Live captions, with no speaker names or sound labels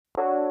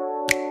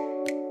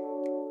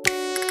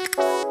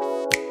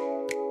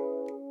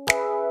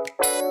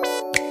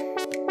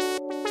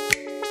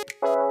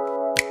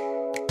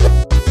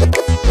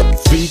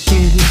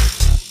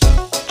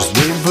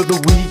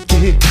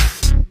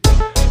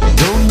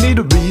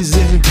a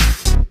reason,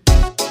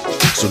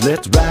 so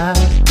let's ride.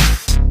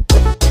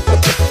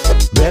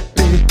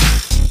 Reppin',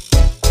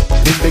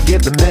 think they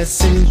get the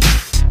message.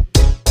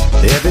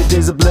 Every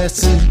day's a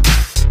blessing,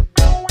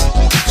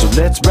 so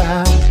let's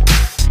ride.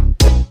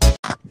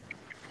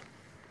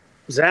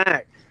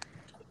 Zach,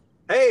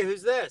 Hey,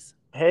 who's this?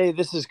 hey,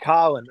 this is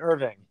Colin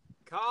Irving.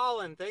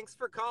 Colin, thanks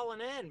for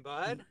calling in,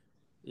 bud.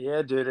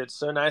 Yeah, dude, it's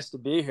so nice to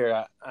be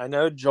here. I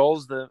know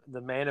Joel's the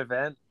main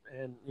event,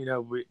 and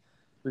we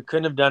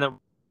couldn't have done it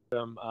with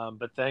him,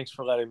 but thanks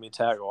for letting me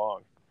tag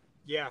along.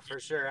 Yeah, for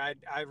sure.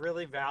 I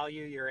really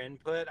value your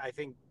input. I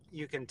think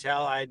you can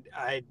tell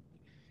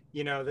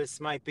this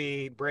might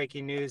be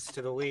breaking news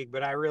to the league,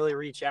 but I really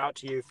reach out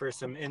to you for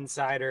some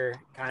insider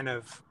kind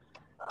of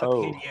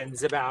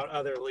opinions about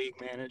other league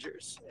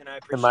managers, and I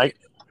appreciate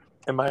it.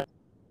 Am I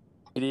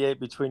mediate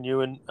between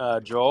you and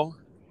Joel?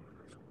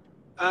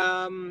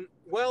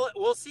 Well,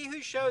 we'll see who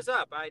shows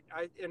up. I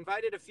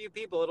invited a few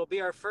people. It'll be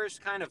our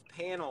first kind of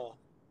panel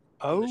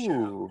on the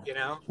show,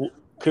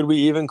 Could we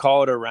even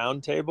call it a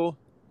round table?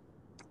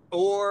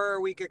 Or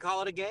we could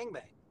call it a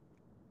gangbang.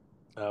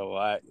 Oh,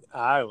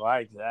 I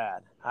like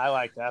that. I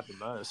like that the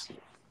most.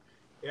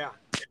 Yeah.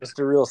 Just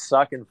a real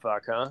suck and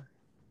fuck, huh?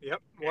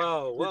 Yep.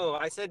 Whoa.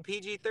 I said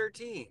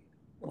PG-13.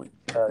 Oh,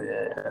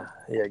 yeah.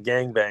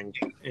 Gangbang.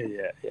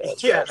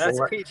 Yeah, that's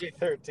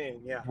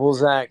PG-13, yeah. Well,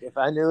 Zach, if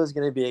I knew it was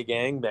going to be a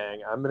gangbang,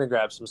 I'm going to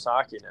grab some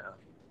sake now.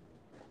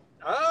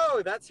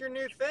 Oh, that's your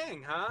new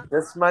thing, huh?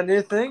 That's my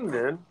new thing,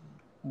 dude.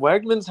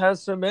 Wegmans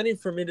has so many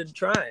for me to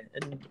try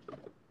and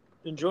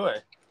enjoy.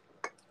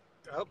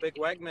 Oh, big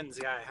Wegmans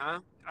guy,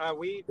 huh?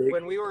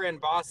 When we were in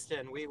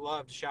Boston, we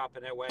loved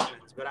shopping at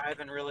Wegmans, but I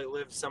haven't really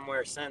lived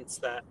somewhere since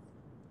that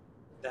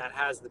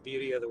has the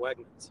beauty of the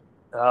Wegmans.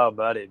 Oh,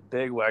 buddy,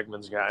 big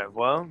Wegmans guy.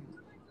 Well,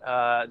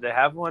 they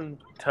have one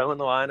toeing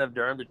the line of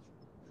Durham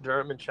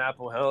and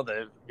Chapel Hill.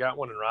 They've got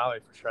one in Raleigh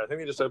for sure. I think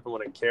they just opened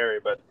one in Cary,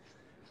 but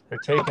they're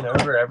taking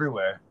over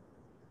everywhere.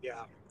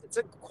 Yeah, it's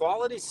a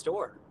quality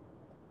store.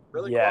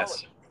 Really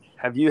quality.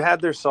 Have you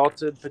had their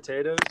salted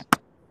potatoes?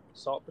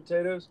 Salt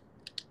potatoes?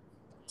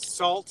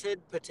 Salted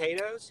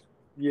potatoes?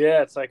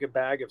 Yeah, it's like a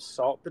bag of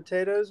salt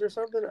potatoes or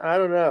something. I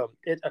don't know.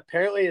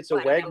 Apparently it's a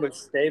Wegmans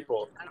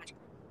staple.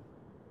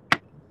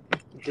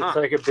 It's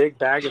like a big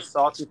bag of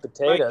salty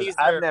potatoes.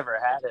 I've never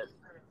had it.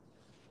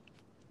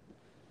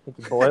 You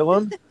can boil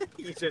them?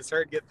 You just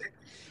heard good thing.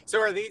 So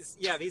are these?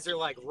 Yeah, these are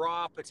like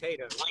raw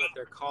potatoes, but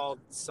they're called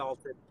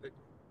salted.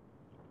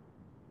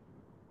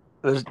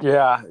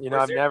 Yeah,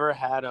 I've never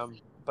had them,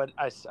 but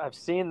I've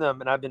seen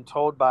them, and I've been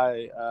told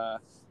by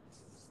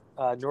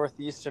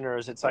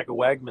Northeasterners it's like a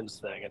Wegmans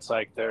thing. It's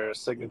like their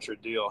signature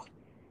deal.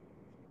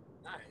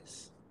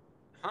 Nice.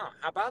 Huh?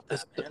 How about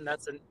that, man?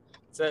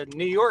 It's a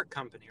New York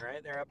company,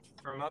 right? They're up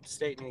from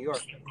upstate New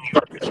York.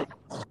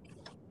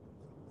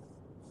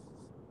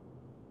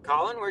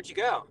 Colin, where'd you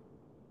go?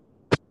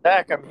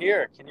 Zach, I'm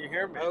here. Can you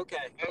hear me? Okay.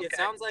 It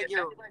sounds like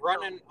you're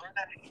running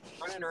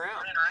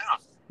around.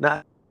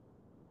 Not.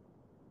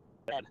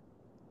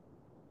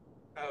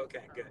 Oh,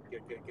 okay. Good.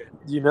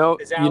 You know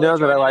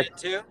that I like it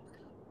too.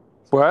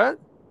 What?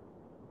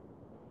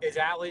 Is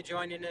Allie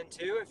joining in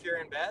too? If you're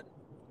in bed?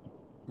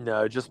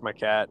 No, just my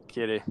cat,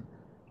 Kitty.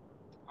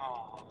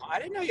 Oh, I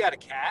didn't know you had a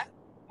cat.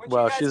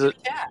 She's a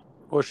cat.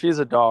 Well, she's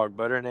a dog,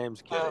 but her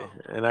name's Kitty,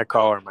 and I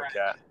call her my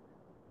cat.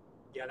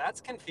 Yeah,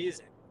 that's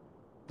confusing.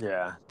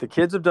 Yeah, the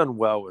kids have done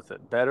well with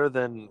it, better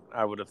than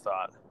I would have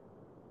thought.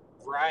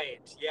 Right.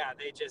 Yeah,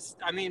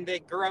 they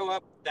grow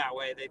up that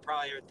way. They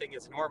probably think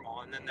it's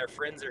normal, and then their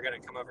friends are going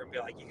to come over and be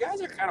like, you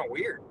guys are kind of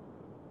weird.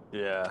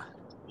 Yeah.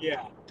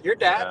 Yeah, your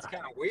dad's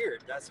kind of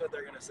weird. That's what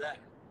they're going to say.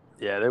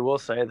 Yeah, they will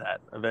say that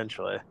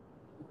eventually.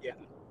 Yeah.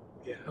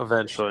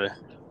 Eventually.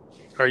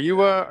 Are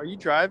you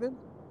driving?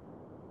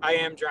 I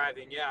am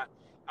driving, yeah.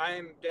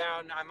 I'm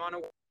on a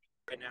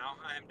right now.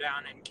 I am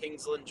down in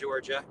Kingsland,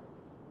 Georgia.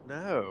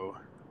 No.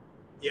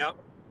 Yep.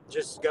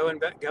 Just going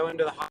to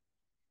the hospital.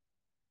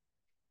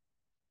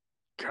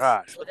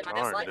 Gosh,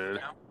 darn, dude.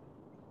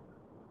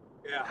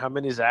 Yeah. How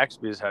many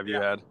Zaxby's have you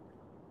had?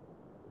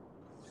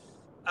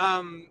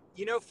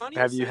 Funny.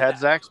 Have you had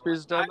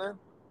Zaxby's down there?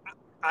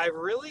 I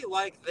really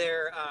like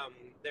their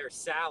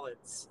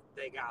salads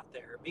they got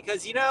there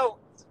because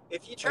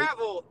if you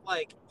travel,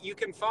 like, you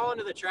can fall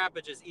into the trap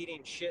of just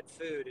eating shit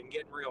food and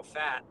getting real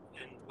fat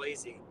and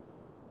lazy.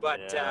 But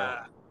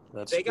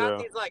they got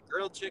these like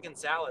grilled chicken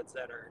salads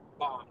that are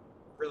bomb.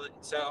 Really.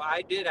 So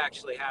I did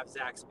actually have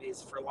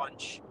Zaxby's for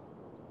lunch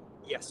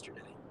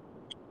yesterday.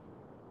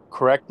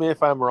 Correct me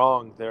if I'm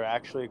wrong. They're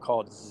actually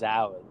called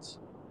salads.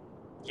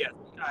 Yeah,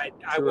 I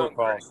won't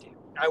correct you.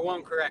 I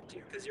won't correct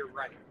you because you're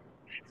right.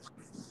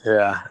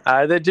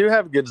 Yeah, they do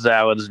have good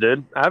salads,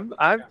 dude.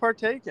 I've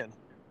partaken.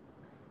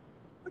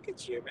 Look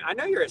at you, man. I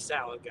know you're a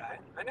salad guy.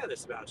 I know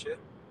this about you.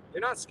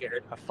 You're not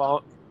scared.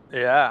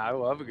 I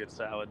love a good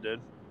salad,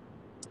 dude.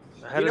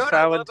 I had a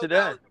salad today.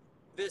 About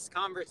this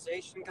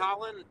conversation,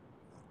 Colin,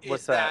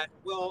 What's that?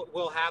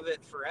 We'll have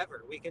it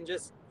forever.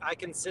 I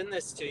can send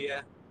this to you,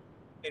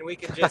 and we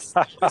can just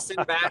listen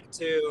back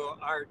to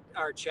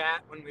our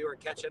chat when we were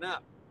catching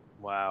up.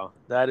 Wow,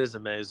 that is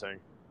amazing.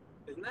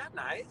 Isn't that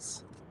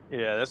nice?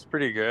 Yeah, that's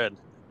pretty good.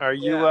 Are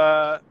you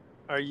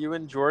are you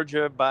in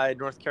Georgia by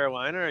North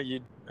Carolina? Or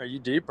are you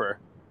deeper?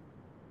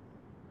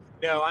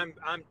 No,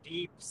 I'm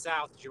deep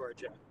South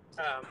Georgia.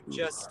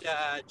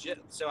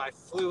 So I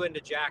flew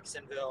into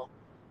Jacksonville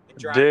and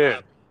drive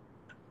Dude.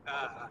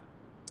 up.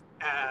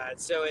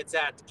 So it's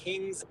at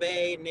Kings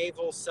Bay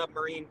Naval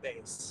Submarine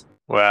Base.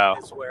 Wow.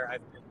 Is where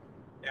I've been.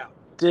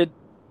 Yeah.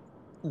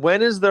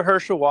 When is the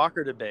Herschel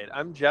Walker debate?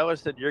 I'm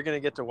jealous that you're going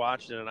to get to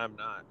watch it and I'm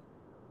not.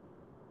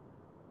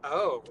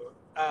 Oh.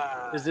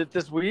 Is it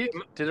this week?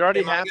 Did it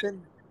already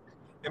happen?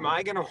 Am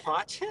I going to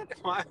watch it?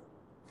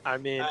 I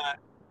mean,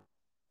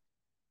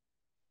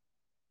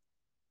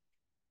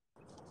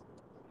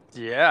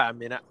 yeah, I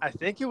mean, I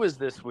think it was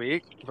this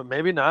week, but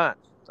maybe not.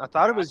 I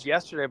thought it was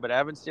yesterday, but I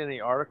haven't seen any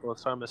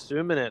articles, so I'm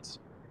assuming it's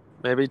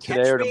maybe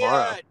today or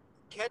tomorrow.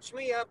 Catch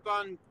me up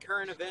on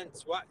current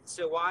events.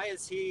 Why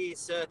is he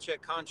such a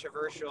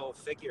controversial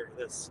figure,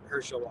 this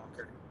Herschel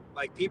Walker?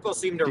 Like, people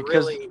seem to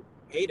really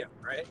hate him,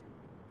 right?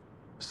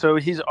 So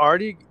he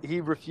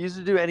refused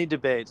to do any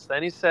debates.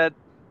 Then he said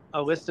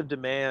a list of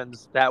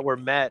demands that were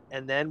met.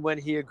 And then when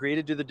he agreed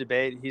to do the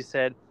debate, he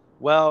said,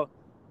 well,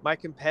 my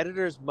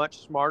competitor is much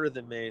smarter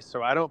than me,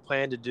 so I don't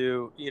plan to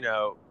do,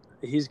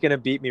 he's going to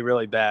beat me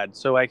really bad.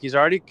 So, like, he's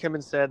already come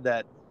and said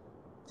that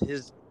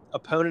his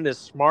opponent is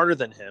smarter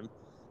than him.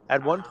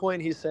 At one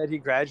point, he said he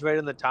graduated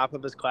in the top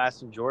of his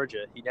class in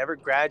Georgia. He never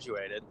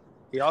graduated.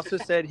 He also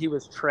said he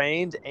was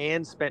trained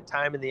and spent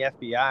time in the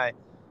FBI,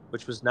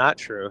 which was not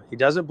true. He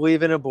doesn't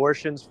believe in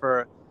abortions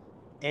for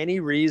any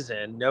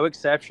reason, no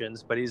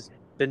exceptions, but he's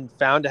been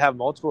found to have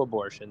multiple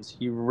abortions.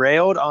 He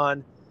railed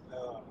on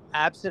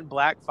absent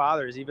black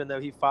fathers, even though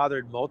he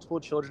fathered multiple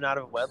children out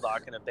of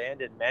wedlock and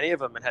abandoned many of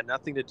them and had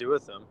nothing to do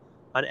with them.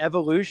 On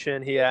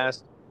evolution, he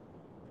asked,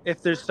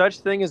 if there's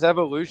such thing as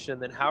evolution,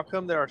 then how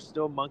come there are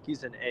still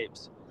monkeys and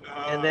apes?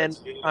 And then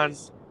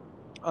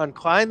on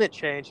climate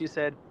change, he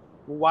said,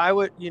 well, why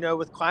would,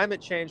 with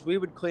climate change, we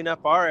would clean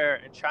up our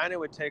air and China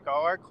would take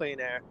all our clean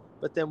air,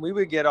 but then we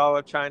would get all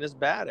of China's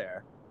bad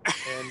air.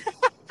 And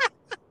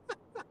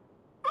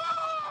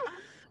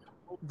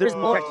there's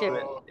more to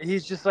it.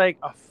 He's just like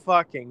a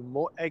fucking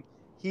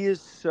he is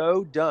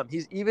so dumb.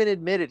 He's even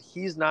admitted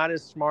he's not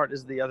as smart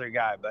as the other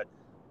guy, but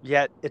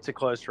yet it's a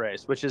close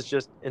race, which is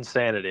just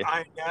insanity.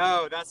 I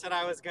know. That's what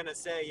I was going to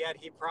say. Yet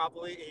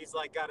he's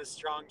like got a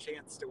strong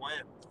chance to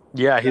win.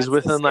 Yeah, he's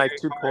within like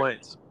 2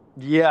 points.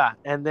 Yeah,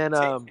 and then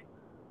I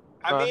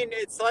mean,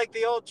 it's like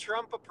the old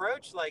Trump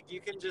approach. Like,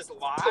 you can just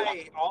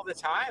lie all the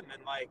time,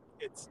 and like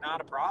it's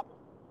not a problem.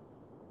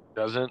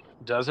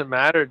 Doesn't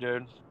matter,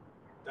 dude.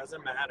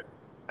 Doesn't matter.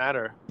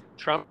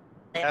 Trump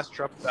asked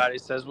Trump about it. He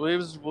says,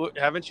 "Well,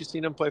 haven't you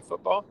seen him play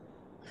football?"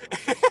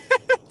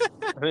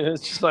 I mean,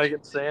 it's just like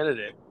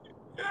insanity.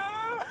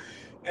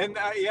 And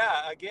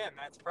again,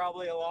 that's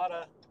probably a lot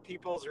of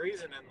people's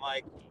reasoning.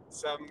 Like,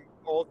 some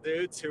old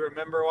dudes who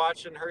remember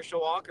watching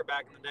Herschel Walker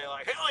back in the day,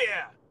 like, hell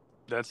yeah.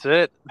 That's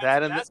it.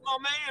 That's my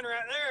man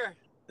right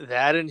there.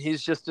 That, and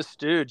he's just a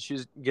stooge.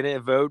 He's gonna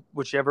vote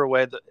whichever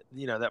way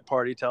that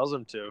party tells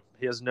him to.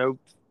 He has no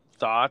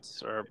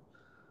thoughts or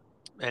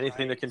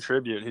anything to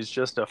contribute. He's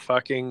just a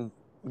fucking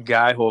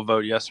guy who will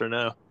vote yes or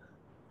no.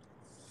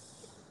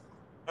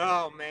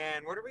 Oh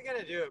man, what are we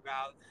gonna do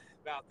about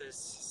this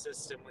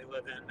system we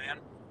live in, man?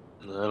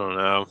 I don't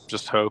know.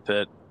 Just hope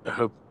it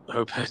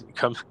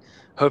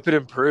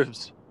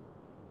improves.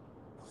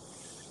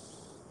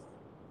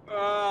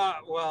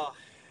 Well,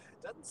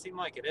 it doesn't seem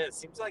like it is.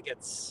 Seems like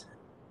it's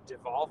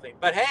devolving.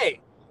 But hey,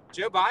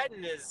 Joe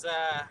Biden is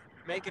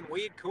making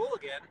weed cool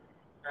again,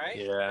 right?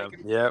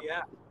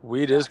 Yeah.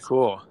 Weed is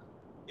cool.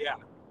 Yeah.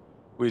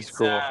 Weed's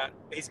cool.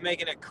 He's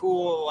making it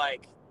cool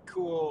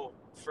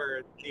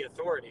for the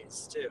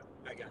authorities too,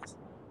 I guess.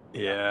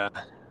 Yeah.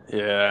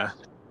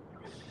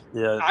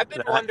 I've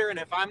been wondering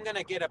if I'm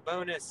gonna get a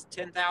bonus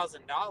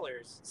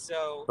 $10,000.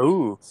 So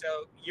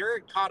you're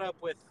caught up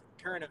with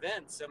current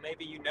events, so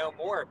maybe you know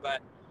more.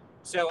 But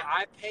so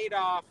I paid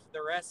off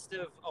the rest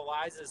of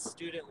Eliza's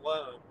student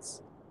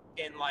loans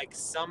in like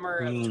summer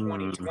of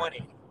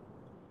 2020.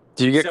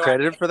 Do you get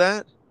credited for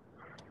that?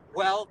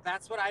 Well,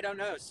 that's what I don't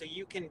know. So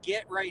you can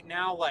get right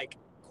now, like,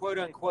 quote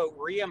unquote,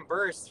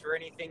 reimbursed for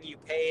anything you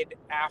paid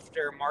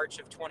after March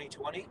of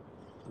 2020.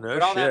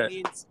 But all that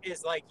means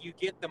is, like, you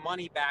get the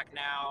money back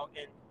now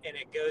and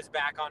it goes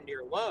back onto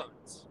your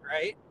loans,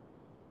 right?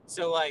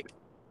 So, like,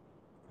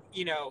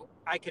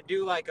 I could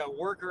do like a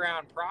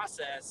workaround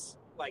process,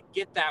 like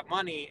get that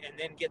money and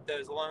then get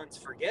those loans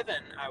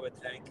forgiven, I would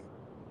think,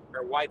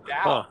 or wiped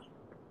out.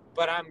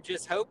 But I'm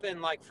just hoping,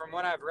 like, from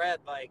what I've read,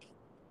 like,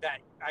 that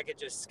I could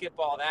just skip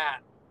all that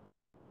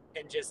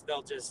and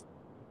they'll just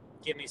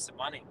give me some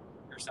money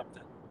or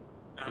something.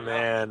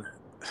 Man,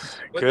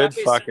 good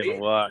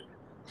fucking luck.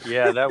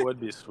 Yeah, that would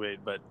be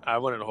sweet, but I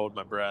wouldn't hold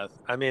my breath.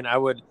 I mean, I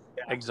would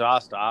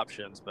exhaust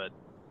options, but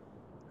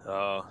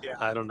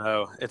I don't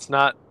know. It's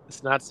not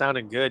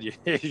sounding good. You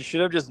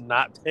should have just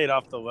not paid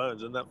off the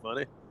loans. Isn't that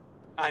funny?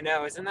 I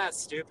know, isn't that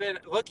stupid?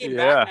 Looking Yeah.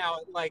 back now,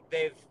 like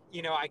they've,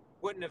 I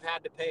wouldn't have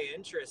had to pay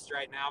interest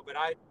right now, but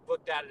I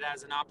looked at it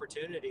as an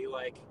opportunity.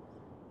 Like,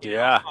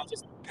 Yeah. I'll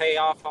just pay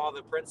off all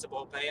the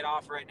principal, pay it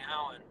off right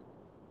now, and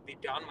be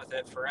done with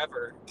it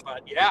forever.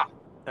 But yeah,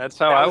 That's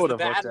how that I was would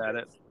the have looked bad at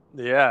move.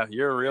 it. Yeah,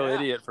 you're a real Yeah.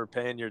 idiot for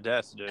paying your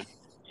debts, dude.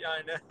 Yeah,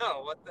 I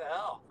know. What the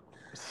hell?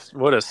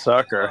 What a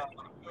sucker.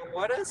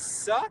 What a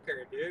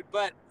sucker, dude.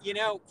 But,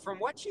 from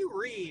what you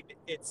read,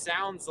 it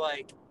sounds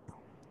like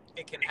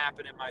it can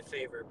happen in my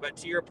favor. But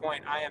to your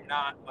point, I am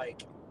not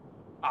like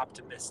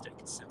optimistic.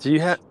 So Do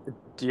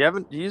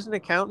you use an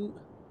accountant?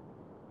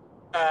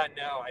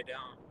 no, I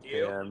don't. Do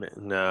you? Yeah,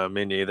 no,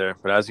 me neither.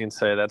 But I was gonna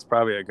say that's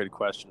probably a good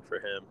question for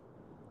him.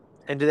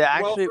 And do they Well,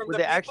 actually? from Would the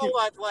they people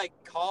actually?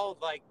 I've called,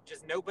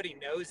 just nobody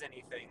knows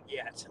anything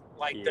yet.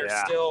 Like they're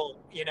Yeah. still,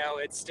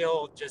 it's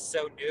still just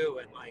so new.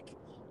 And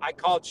I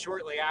called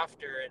shortly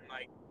after, and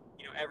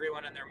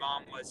everyone and their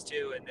mom was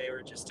too, and they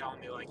were just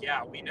telling me like,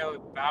 yeah, we know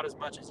about as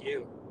much as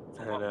you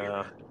from I what we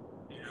know.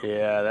 read.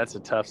 Yeah, that's a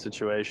tough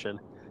situation.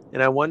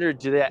 And I wonder,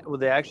 will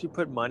they actually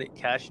put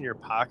cash in your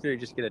pocket, or you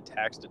just get a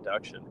tax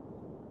deduction?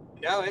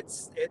 No,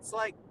 it's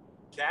like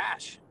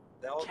cash.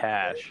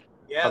 Cash.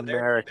 They're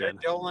American.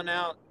 doling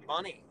out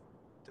money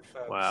to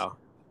folks. Wow.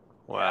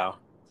 Yeah.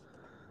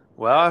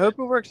 Well, I hope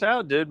it works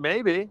out, dude.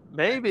 Maybe.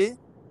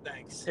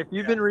 Thanks. If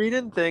you've been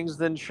reading things,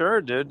 then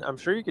sure, dude. I'm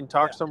sure you can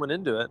talk someone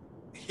into it.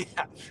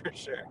 Yeah, for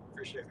sure.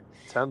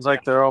 Sounds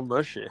like they're all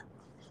mushy.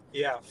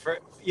 Yeah,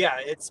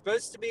 it's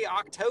supposed to be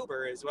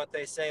October is what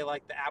they say,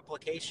 like the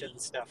application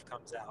stuff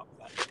comes out.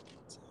 But,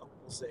 so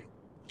we'll see.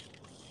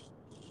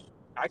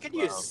 I could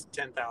use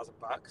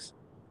 $10,000.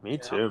 Me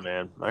too,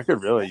 man. I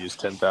could really use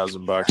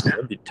 $10,000.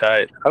 That'd be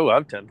tight. I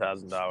love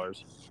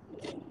 $10,000.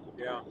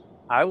 Yeah.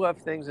 I love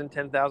things in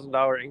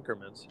 $10,000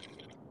 increments.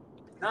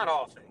 Not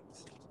all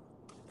things.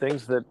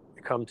 Things that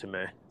come to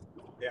me.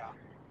 Yeah.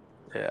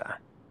 Yeah.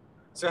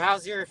 So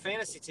how's your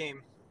fantasy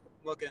team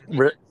looking?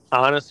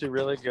 Honestly,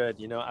 really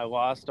good. I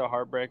lost a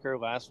heartbreaker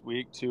last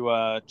week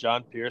to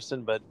John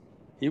Pearson, but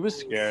he was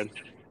scared.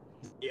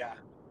 Yeah.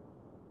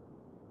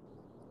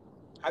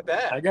 I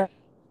bet.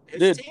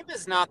 His team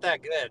is not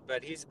that good,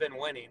 but he's been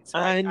winning. So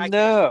I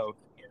know.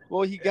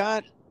 Well, he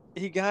got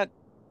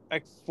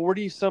like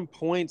 40 some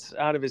points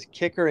out of his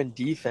kicker and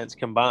defense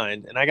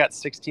combined, and I got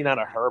 16 out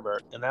of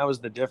Herbert, and that was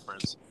the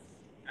difference.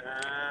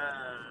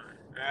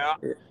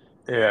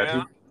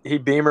 Yeah. He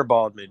beamer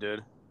balled me,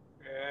 dude.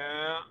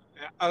 Yeah.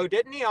 Oh,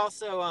 didn't he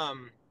also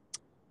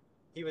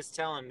he was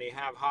telling me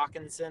have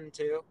Hawkinson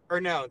too?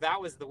 Or no, that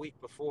was the week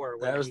before.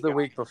 That was the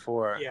week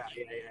before.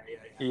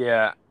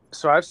 Yeah.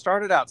 So I've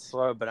started out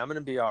slow, but I'm going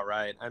to be all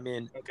right. I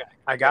mean,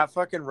 I got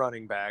fucking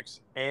running backs,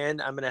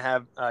 and I'm going to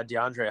have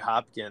DeAndre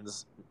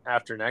Hopkins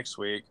after next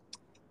week.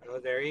 Oh,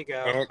 there you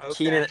go. And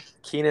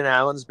Keenan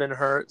Allen's been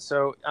hurt.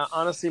 So,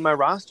 honestly, my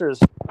roster is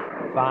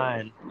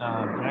fine, and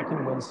I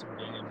can win some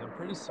games. I'm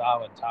pretty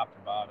solid top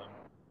to bottom.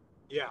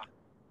 Yeah,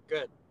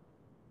 good.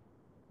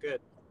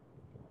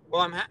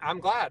 Well, I'm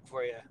glad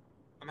for you.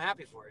 I'm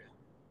happy for you.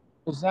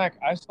 Well, Zach,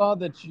 I saw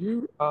that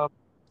you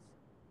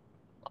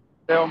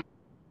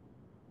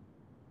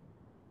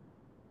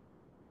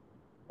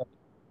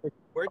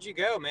Where'd you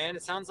go, man?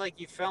 It sounds like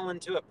you fell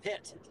into a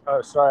pit.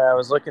 Oh, sorry. I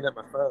was looking at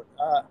my phone.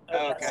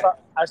 Okay.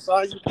 I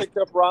saw you picked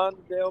up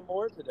Rondale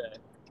Moore today.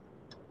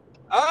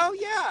 Oh,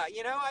 yeah.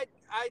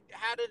 I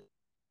had a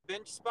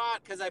bench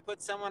spot because I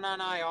put someone on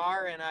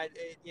IR, and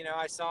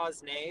I saw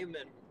his name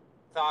and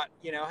thought,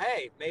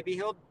 hey, maybe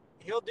he'll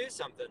do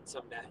something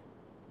someday.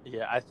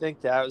 Yeah, I think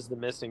that was the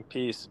missing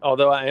piece.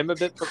 Although I am a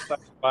bit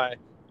perplexed by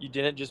you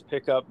didn't just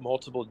pick up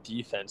multiple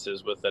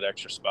defenses with that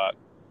extra spot.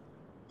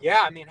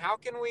 Yeah, I mean, how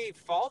can we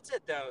fault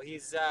it though?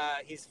 He's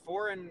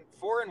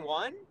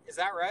 4-1. Is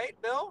that right,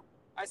 Bill?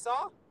 I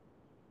saw.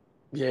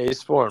 Yeah,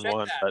 he's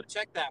 4-1.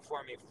 Check that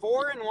for me.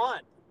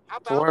 4-1. How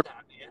about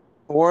that, man?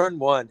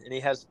 4-1, and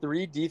he has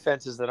 3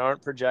 defenses that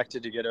aren't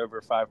projected to get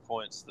over 5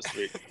 points this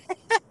week.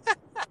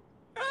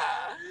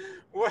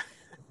 What?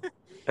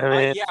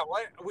 I mean,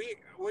 what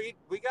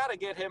we got to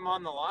get him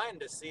on the line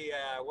to see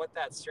what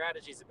that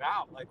strategy's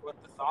about, like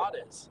what the thought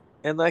is.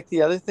 And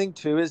the other thing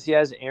too is he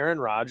has Aaron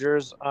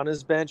Rodgers on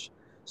his bench.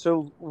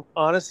 So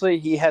honestly,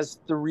 he has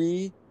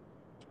 3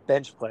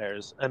 bench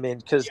players. I mean,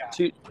 because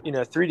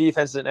 3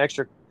 defenses and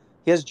extra.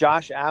 He has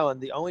Josh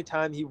Allen. The only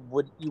time you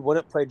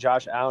wouldn't play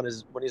Josh Allen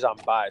is when he's on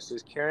bye. So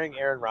he's carrying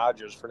Aaron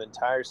Rodgers for an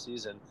entire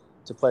season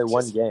to play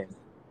one game.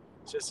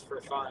 Just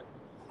for fun.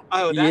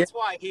 Oh, that's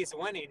why he's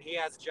winning. He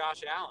has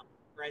Josh Allen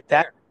right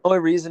there. That's the only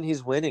reason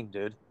he's winning,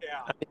 dude.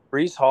 Yeah. I mean,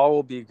 Breece Hall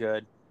will be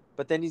good.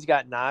 But then he's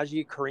got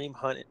Najee, Kareem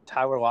Hunt,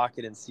 Tyler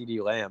Lockett, and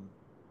CeeDee Lamb,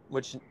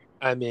 which,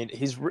 I mean,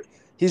 he's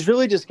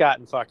really just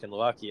gotten fucking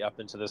lucky up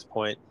until this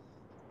point.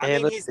 I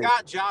mean, he's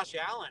got Josh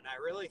Allen.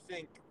 I really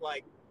think,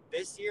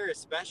 this year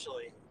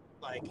especially,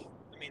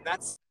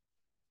 that's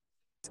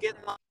getting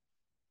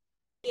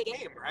a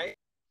game, right?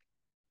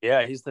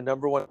 Yeah, he's the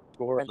number 1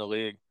 scorer in the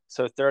league.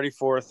 So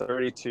 34,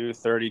 32,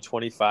 30,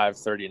 25,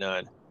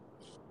 39.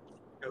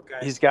 Okay.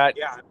 He's got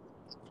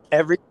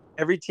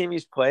every team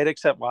he's played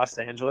except Los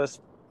Angeles.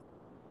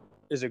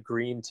 is a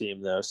green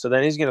team though, so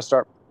then he's going to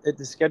start.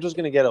 The schedule's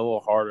going to get a little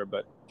harder,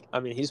 but I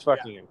mean, he's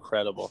fucking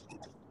incredible.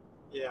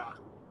 Yeah.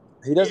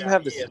 He doesn't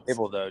have the he is.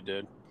 stable though,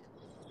 dude.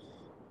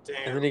 Damn.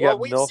 And then you Well, got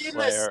we've Milf seen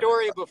Slayer. this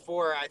story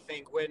before, I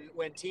think,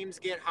 when teams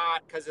get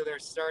hot because of their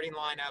starting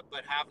lineup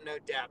but have no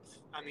depth.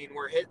 I mean,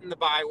 we're hitting the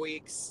bye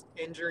weeks.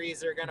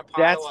 Injuries are going to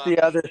pile That's up. the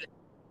other.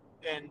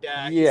 And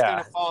he's going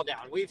to fall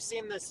down. We've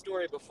seen this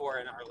story before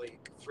in our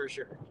league, for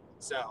sure.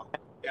 So,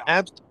 yeah.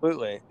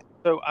 Absolutely.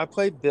 So I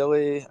played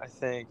Billy, I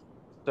think.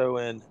 So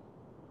in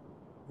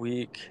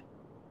week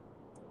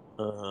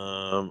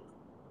 9,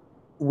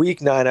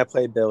 I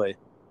played Billy.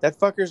 That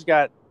fucker's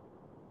got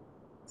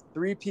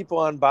 3 people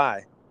on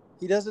bye.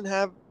 He doesn't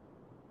have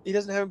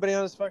anybody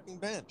on his fucking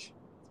bench.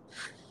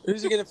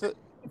 Who's he going to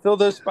fill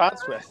those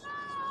spots with?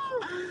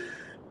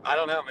 I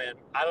don't know, man.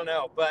 I don't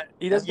know, but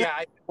he doesn't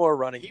have more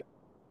running.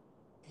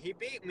 He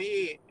beat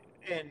me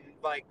and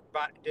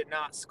did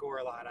not score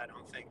a lot, I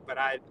don't think. But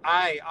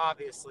I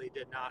obviously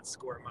did not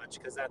score much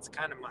because that's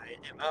kind of my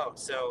MO.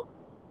 So,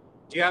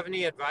 do you have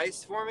any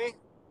advice for me?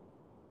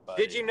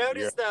 Buddy, did you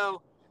notice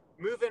though,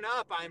 moving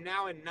up, I'm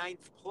now in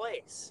 9th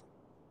place.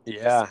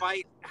 Yeah.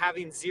 Despite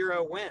having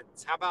 0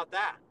 wins. How about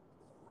that?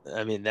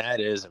 I mean, that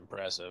is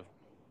impressive.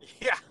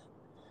 Yeah.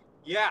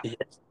 Yeah.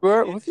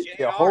 Look at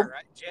JR,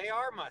 right?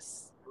 JR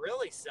must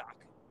really suck.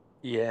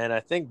 Yeah, and I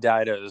think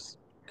Dido's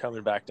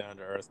coming back down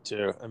to earth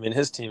too. I mean,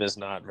 his team is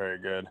not very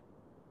good.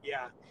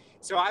 Yeah.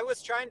 So I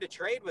was trying to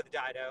trade with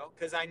Dido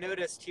because I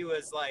noticed he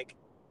was like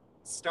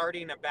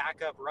starting a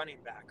backup running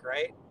back,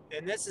 right?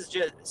 And this is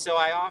just so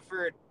I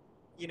offered,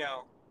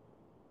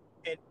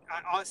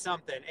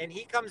 something, and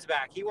he comes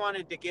back. He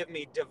wanted to give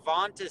me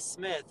Devonta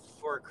Smith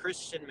for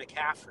Christian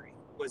McCaffrey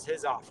was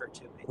his offer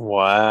to me.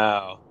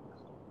 Wow.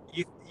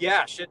 Did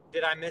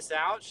I miss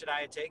out? Should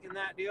I have taken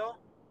that deal?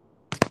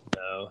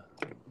 No.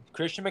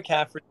 Christian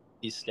McCaffrey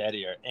is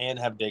steadier and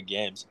have big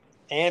games.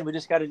 And we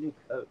just got a new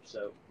coach,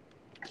 so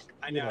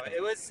I know.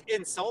 It was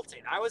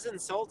insulting. I was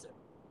insulted.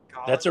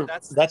 Colin.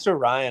 That's a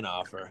Ryan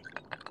offer.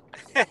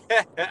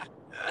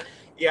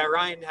 Yeah,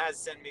 Ryan has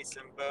sent me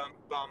some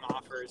bum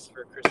offers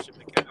for Christian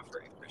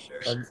McCaffrey for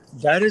sure.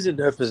 That is in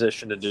no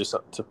position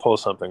to pull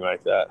something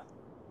like that.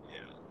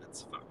 Yeah,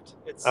 that's fucked.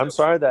 I'm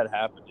sorry that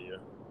happened to you.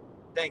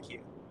 Thank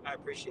you. I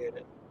appreciate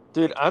it.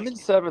 Dude, I'm in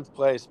 7th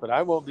place, but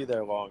I won't be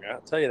there long.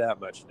 I'll tell you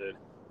that much, dude.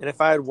 And if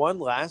I had won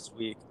last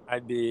week,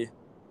 I'd be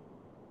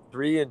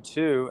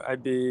 3-2.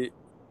 I'd be,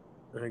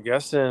 I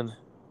guess, who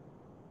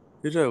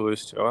did I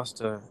lose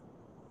to?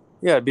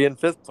 I'd be in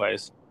 5th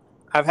place.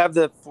 I've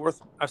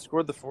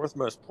scored the 4th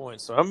most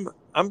points, so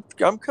I'm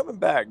coming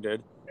back,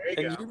 dude.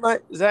 There you go.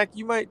 Zach,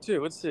 you might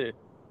too. Let's see.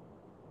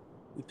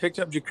 You picked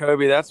up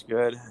Jacoby, that's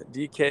good.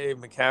 DK,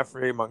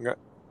 McCaffrey, Montgomery.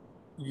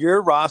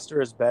 Your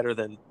roster is better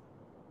than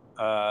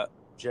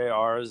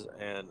JR's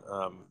and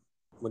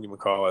what do you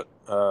call it?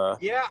 I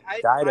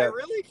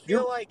really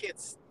feel like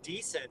it's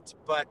decent,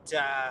 but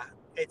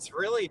it's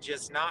really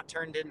just not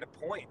turned into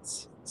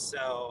points.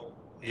 So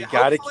you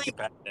got to keep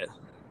at it.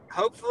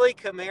 Hopefully,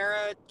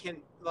 Kamara can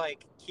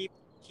keep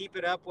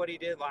it up what he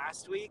did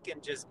last week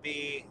and just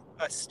be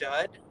a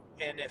stud.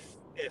 And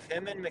if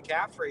him and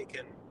McCaffrey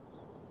can,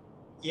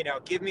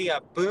 give me a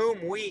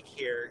boom week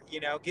here,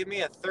 give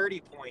me a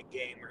 30-point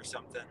game or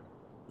something.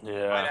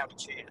 Yeah, I might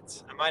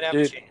have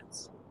a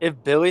chance.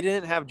 If Billy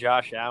didn't have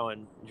Josh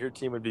Allen, your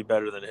team would be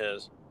better than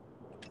his.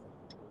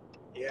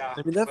 Yeah,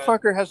 I mean that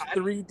fucker has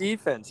 3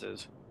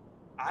 defenses.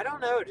 I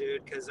don't know,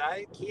 dude, because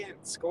I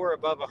can't score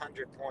above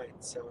 100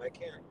 points, so I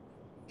can't.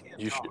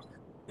 You talk.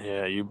 Should.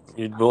 Yeah, you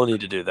will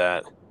need to do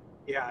that.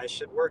 Yeah, I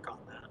should work on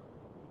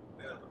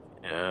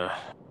that.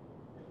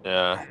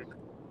 Yeah.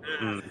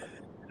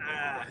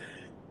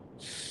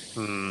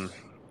 And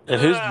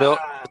who's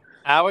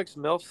Alex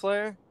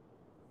Milfslayer?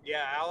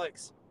 Yeah,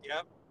 Alex.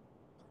 Yep.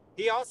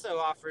 He also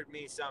offered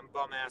me some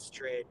bum-ass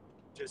trade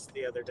just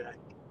the other day.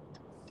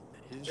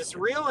 Just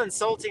real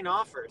insulting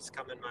offers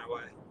coming my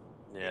way.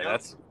 Yeah,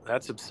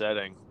 that's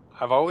upsetting.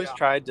 I've always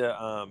tried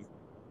to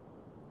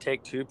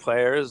take 2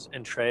 players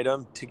and trade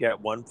them to get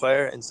 1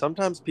 player, and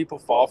sometimes people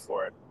fall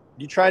for it.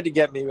 You tried to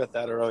get me with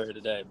that earlier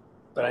today,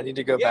 but I need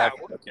to go back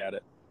and look at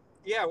it.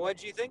 Yeah, what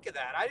did you think of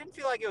that? I didn't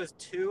feel like it was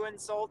too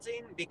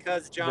insulting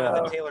because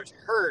Jonathan Taylor's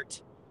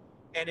hurt,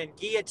 and in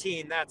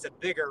guillotine, that's a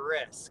bigger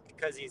risk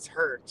because he's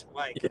hurt.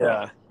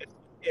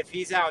 If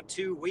he's out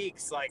 2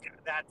 weeks,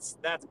 that's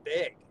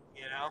big,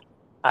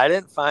 I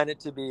didn't find it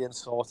to be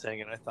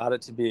insulting, and I thought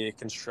it to be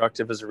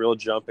constructive as a real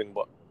jumping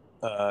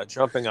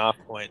off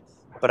point.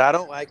 But I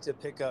don't like to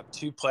pick up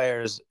 2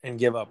 players and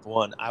give up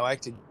 1. I like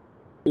to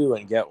 2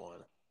 and get 1.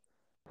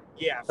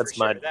 Yeah, for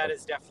sure. That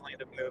is definitely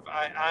the move.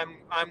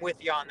 I'm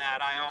with you on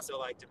that. I also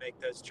like to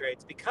make those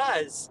trades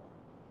because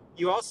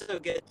you also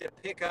get to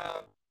pick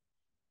up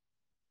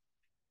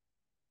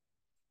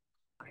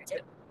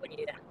when you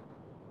do that.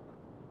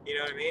 You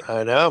know what I mean?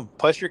 I know.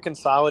 Plus, you're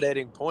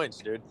consolidating points,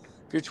 dude.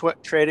 If you're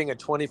trading a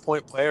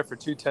 20-point player for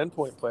 2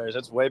 10-point players,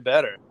 that's way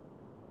better.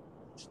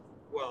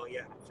 Well,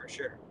 yeah, for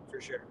sure.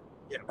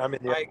 Yeah. I mean,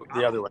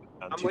 the other way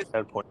around, 2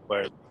 10-point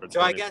players for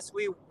So I 20. guess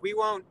we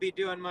won't be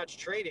doing much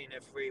trading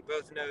if we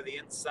both know the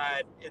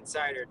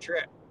insider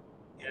trip,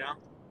 you know?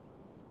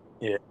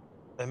 Yeah.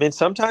 I mean,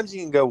 sometimes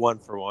you can go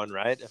 1-for-1,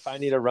 right? If I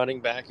need a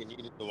running back and you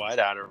need the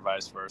wideout, or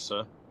vice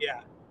versa.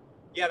 Yeah.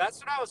 Yeah, that's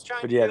what I was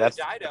trying But to yeah, do with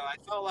that's Dido. I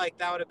felt like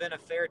that would have been a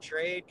fair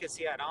trade because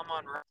he had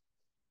Amon,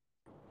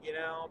 you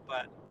know,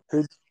 but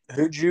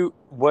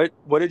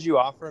what did you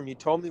offer him? You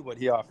told me what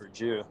he offered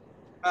you.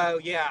 oh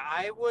yeah,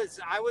 I was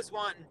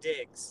wanting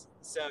Diggs.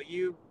 So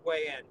you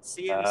weigh in.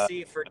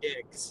 CMC for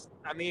Diggs.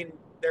 I mean,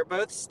 they're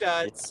both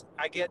studs.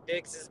 I get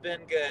Diggs has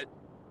been good,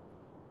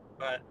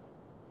 but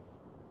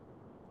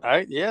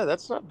Yeah,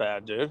 that's not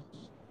bad, dude.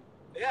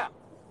 yeah,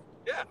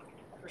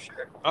 for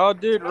sure. Oh,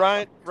 dude,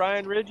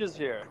 Ryan Ridge is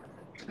here.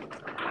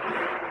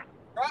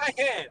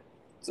 Ryan,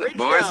 What's up,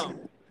 boys?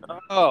 Ridgestone.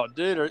 Oh,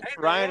 dude, Hey,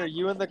 Ryan, man. are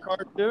you in the car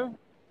too?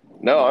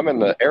 No, I'm in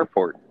the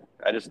airport.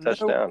 I just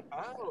touched down.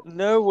 Oh,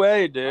 No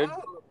way, dude.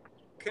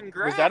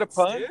 congrats, Was that a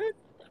pun? dude.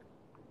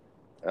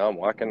 I'm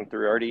walking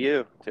through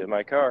RDU to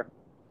my car.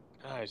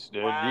 Nice,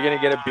 dude. You gonna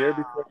get a beer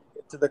before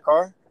you get to the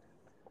car?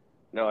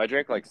 No, I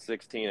drank like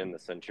 16 in the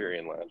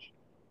Centurion Lounge.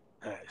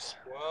 Nice.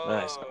 Whoa,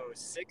 Nice.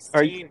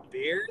 16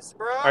 beers,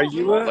 bro? Are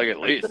you Like at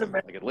least. an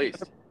Like at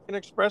least. American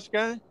Express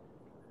guy?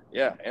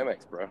 Yeah,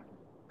 Amex, bro.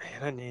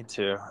 Man, I need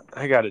to.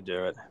 I got to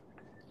do it,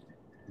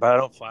 but I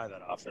don't fly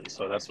that often,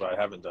 so that's why I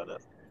haven't done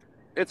it.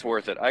 It's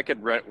worth it. I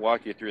could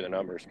walk you through the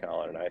numbers,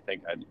 Colin, and I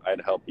think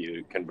I'd help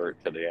you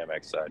convert to the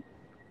Amex side.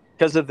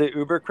 Because of the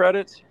Uber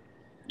credits?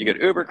 You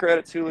get Uber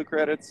credits, Hulu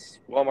credits,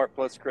 Walmart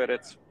Plus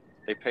credits.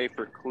 They pay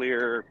for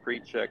Clear,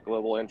 pre-check,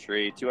 global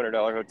entry, $200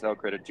 hotel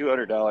credit,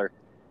 $200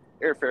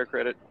 airfare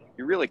credit.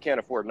 You really can't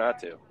afford not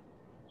to.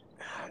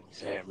 God,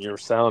 damn, you were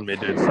selling me,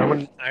 dude.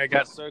 I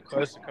got so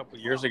close a couple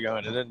years ago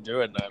and I didn't do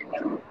it.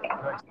 Dang.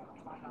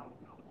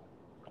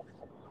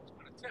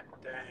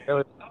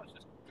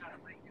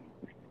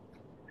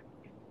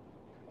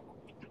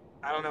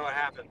 I don't know what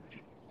happened.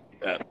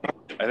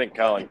 I think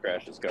Colin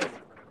crashed his car.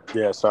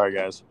 Yeah, sorry,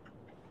 guys.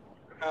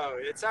 Oh,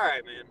 it's all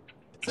right, man.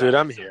 Dude,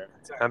 I'm here.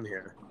 All right. I'm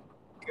here.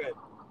 Good.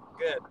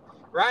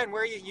 Ryan,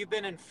 where you've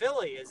been in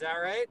Philly, is that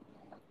right?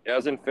 Yeah, I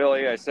was in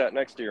Philly. I sat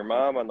next to your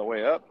mom on the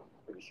way up,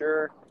 pretty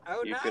sure.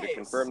 Oh, You nice. could have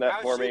confirmed that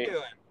How's for she me.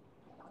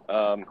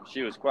 doing?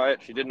 She was quiet.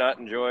 She did not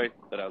enjoy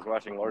that I was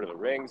watching Lord of the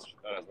Rings.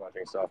 I was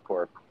watching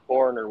softcore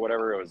porn or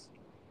whatever. It was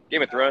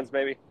Game of Thrones,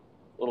 maybe.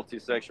 A little too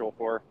sexual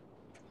for her.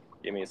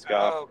 Give me a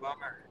scoff. Oh,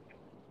 bummer.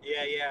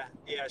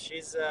 Yeah.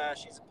 She's a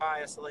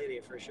pious lady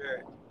for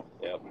sure.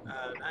 Yep.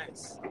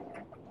 Nice,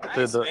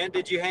 Dude, man.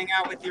 Did you hang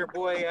out with your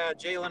boy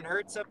Jalen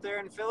Hurts up there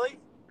in Philly?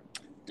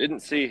 Didn't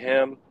see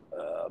him,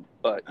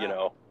 but,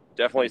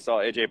 definitely saw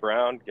A.J.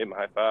 Brown. Gave him a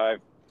high five.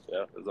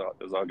 Yeah, it was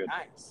all good.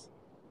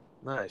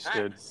 Nice,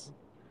 dude.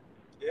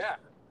 Yeah.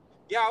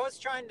 I was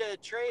trying to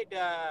trade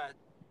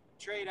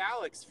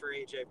Alex for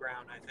A.J.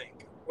 Brown, I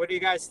think. What do you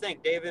guys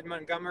think? David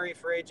Montgomery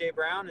for A.J.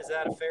 Brown? Is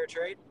that a fair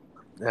trade?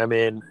 I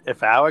mean,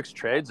 if Alex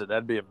trades it,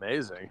 that'd be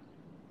amazing.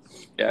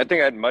 Yeah, I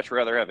think I'd much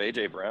rather have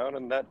A.J. Brown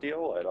in that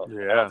deal. I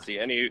don't see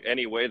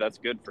any way that's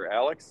good for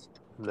Alex.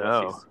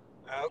 No.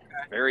 Okay.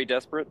 Very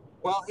desperate.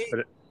 Well,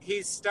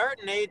 he's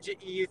starting AJ.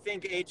 You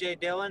think A.J.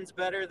 Dillon's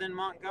better than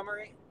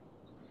Montgomery?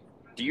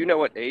 Do you know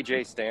what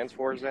A.J. stands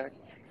for, Zach?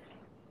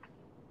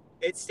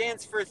 It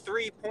stands for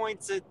 3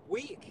 points a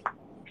week.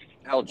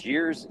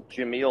 Algiers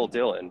Jamil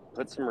Dillon.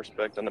 Put some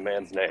respect on the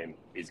man's name.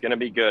 He's going to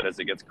be good as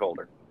it gets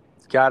colder.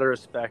 Gotta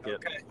respect it.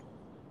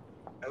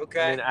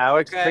 Okay. I mean,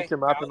 Alex picked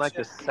him up in like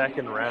the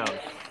second round.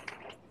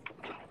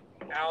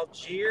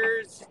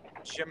 Algiers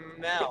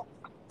Jamel.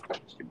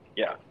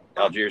 Yeah,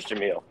 Algiers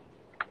Jamil.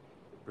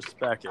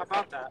 Respect How it.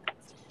 about that?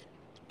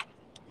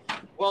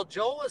 Well,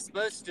 Joel was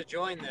supposed to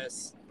join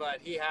this, but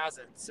he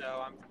hasn't,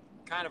 so I'm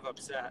kind of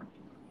upset.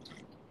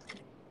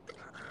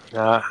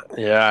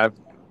 Yeah,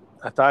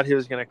 I thought he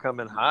was gonna come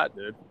in hot,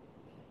 dude.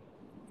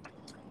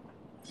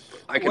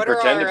 I could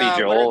pretend to be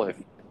Joel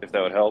if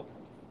that would help.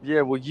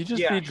 Yeah, will you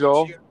just be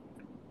Joel?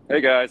 Hey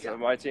guys,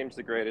 my team's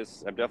the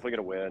greatest. I'm definitely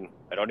gonna win.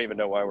 I don't even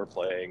know why we're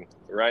playing.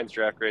 Ryan's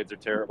draft grades are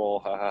terrible.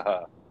 Ha ha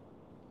ha.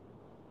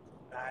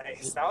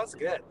 Nice. That was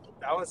good.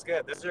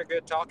 Those are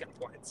good talking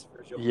points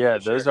for Joel. Yeah,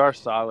 for those sure. are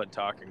solid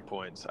talking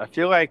points. I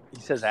feel like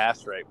he says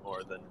ass right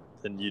more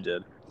than you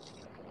did.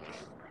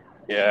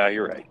 Yeah,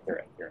 you're right.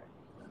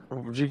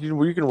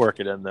 You can work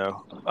it in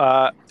though.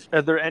 Are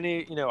there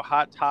any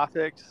hot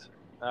topics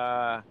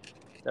that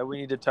we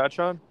need to touch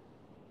on?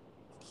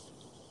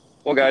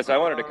 Well, guys, I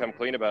wanted to come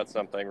clean about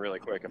something really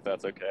quick, if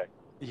that's okay.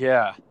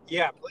 Yeah.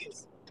 Yeah,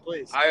 please.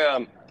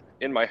 I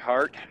in my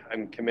heart,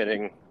 I'm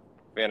committing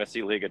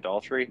fantasy league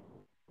adultery.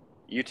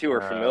 You two are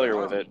familiar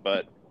with it,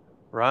 but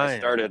Ryan. I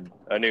started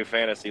a new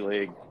fantasy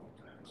league.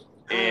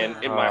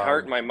 And in my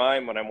heart and my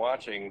mind, when I'm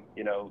watching,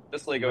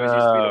 this league always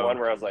used to be the one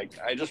where I was like,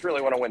 I just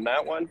really want to win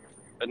that one.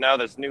 But now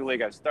this new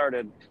league I've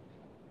started,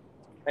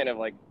 kind of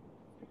like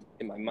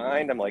in my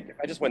mind, I'm like, if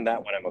I just win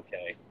that one, I'm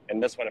okay.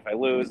 And this one, if I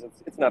lose,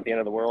 it's not the end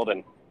of the world.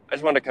 And I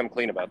just wanted to come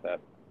clean about that.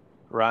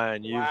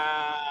 Ryan,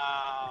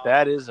 Wow.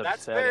 that is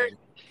That's upsetting.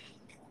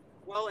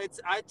 Well,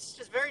 it's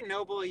just very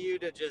noble of you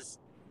to just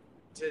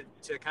to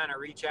kind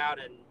of reach out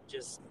and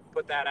just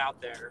put that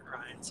out there,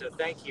 Ryan. So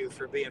thank you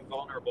for being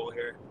vulnerable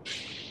here.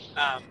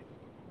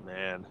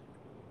 Man,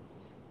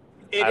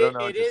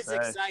 it is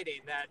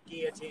exciting, that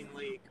Guillotine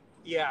League.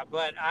 Yeah,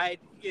 but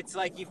it's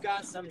like you've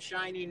got some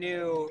shiny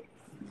new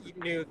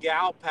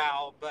gal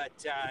pal, but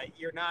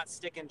you're not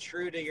sticking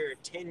true to your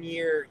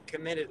 10-year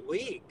committed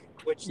league,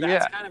 which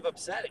that's kind of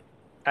upsetting.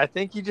 I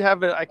think you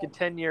have like a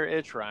 10-year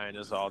itch, Ryan,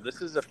 is all.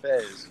 This is a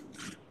phase.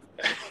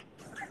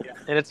 Yeah.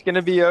 And it's going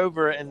to be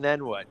over, and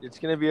then what? It's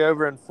going to be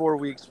over in 4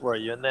 weeks for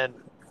you, and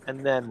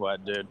then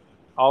what, dude?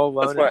 All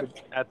alone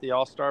at the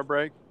All-Star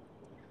break?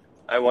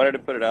 I wanted to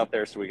put it out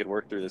there so we could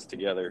work through this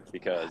together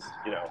because,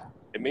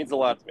 it means a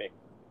lot to me.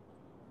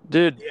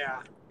 Dude,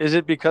 is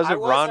it because of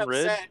Ron upset.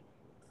 Ridge?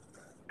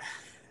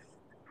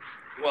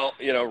 Well,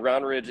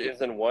 Ron Ridge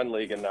is in one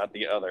league and not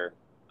the other.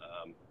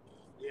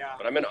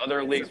 But I'm in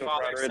other leagues with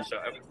Ron Ridge, so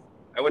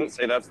I wouldn't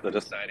say that's the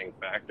deciding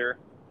factor.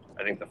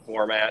 I think the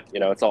format,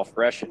 it's all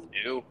fresh and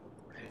new,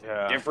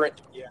 different.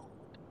 Yeah.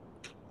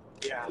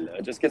 And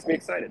it just gets me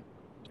excited.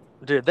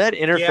 Dude, that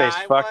interface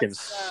fucking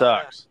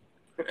sucks.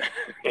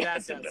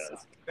 Yes, it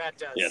does. That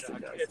does Yes, suck.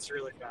 it does. It's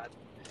really bad.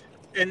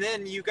 And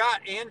then you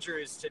got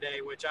Andrews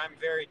today, which I'm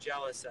very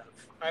jealous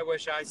of. I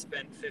wish I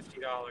spent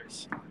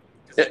 $50.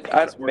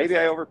 Maybe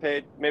I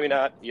overpaid, maybe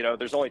not.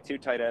 There's only 2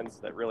 tight ends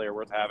that really are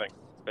worth having,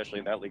 especially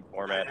in that league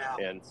format.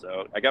 And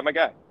so I got my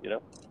guy,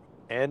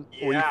 And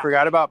we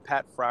forgot about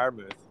Pat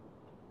Freiermuth.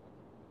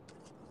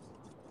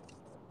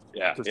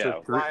 Yeah,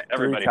 So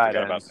everybody tight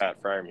forgot about ends.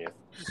 Pat Freiermuth.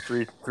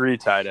 Three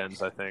tight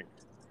ends, I think.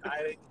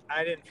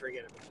 I didn't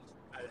forget about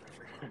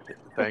it.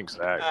 Thanks,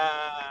 Zach.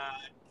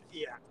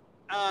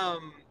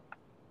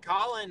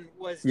 Colin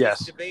was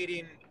just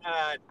debating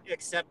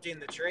accepting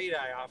the trade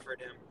I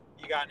offered him.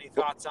 You got any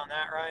thoughts on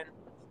that, Ryan?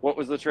 What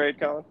was the trade,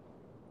 Colin?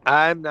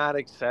 I'm not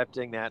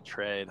accepting that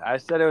trade. I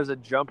said it was a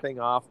jumping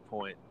off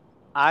point.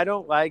 I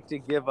don't like to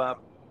give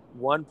up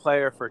one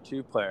player for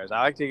 2 players.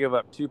 I like to give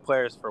up 2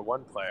 players for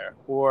 1 player,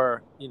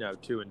 or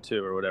 2 and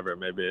 2, or whatever it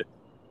may be.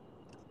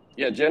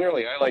 Yeah,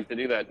 generally I like to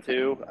do that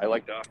too. I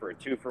like to offer a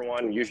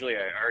 2-for-1. Usually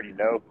I already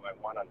know who I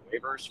want on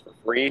waivers for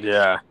free.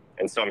 Yeah.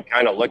 And so I'm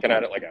kind of looking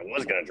at it like I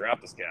was going to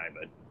drop this guy,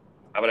 but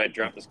how about I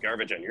drop this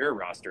garbage on your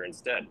roster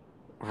instead?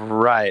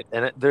 Right.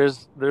 And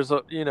there's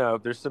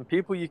some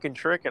people you can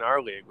trick in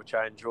our league, which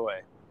I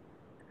enjoy.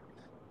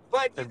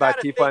 But you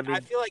gotta think, I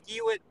feel like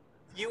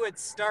you would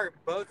start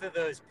both of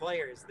those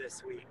players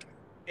this week,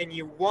 and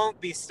you won't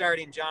be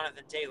starting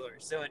Jonathan Taylor.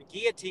 So in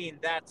Guillotine,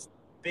 that's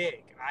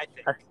big, I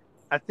think.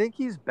 I think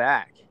he's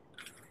back.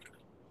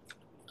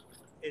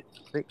 You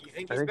think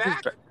he's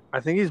back? I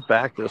think he's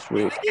back this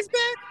week. You think he's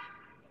back?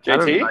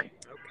 JT? Okay.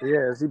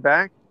 Yeah, is he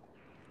back?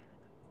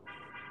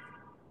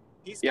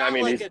 He's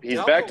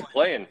he's back to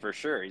playing for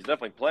sure. He's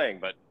definitely playing,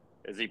 but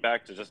is he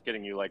back to just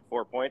getting you like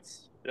 4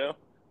 points?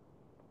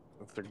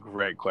 That's a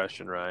great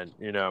question, Ryan.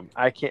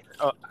 I can't.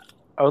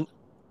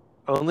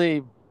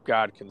 Only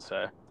God can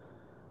say.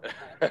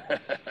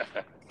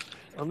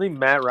 Only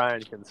Matt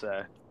Ryan can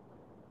say.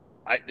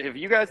 Have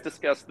you guys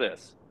discussed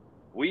this?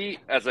 We,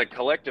 as a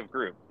collective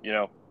group,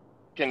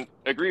 can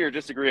agree or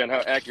disagree on how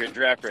accurate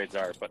draft grades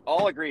are, but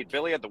all agreed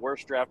Billy had the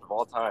worst draft of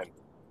all time,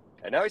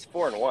 and now he's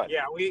 4-1.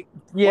 Yeah, we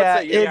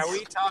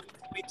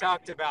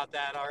talked about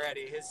that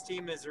already. His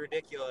team is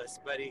ridiculous,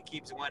 but he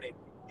keeps winning.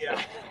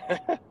 Yeah,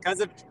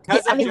 because of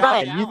Josh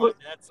Allen.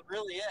 That's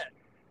really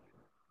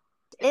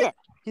it.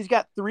 He's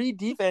got 3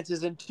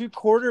 defenses and 2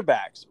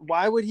 quarterbacks.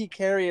 Why would he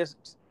carry a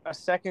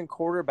second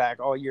quarterback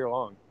all year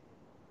long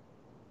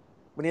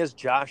when he has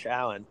Josh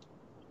Allen?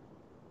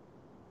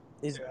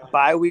 His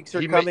bye weeks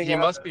are coming. He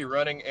must be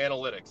running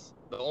analytics.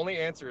 The only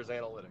answer is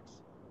analytics.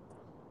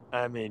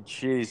 I mean,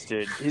 jeez,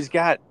 dude. He's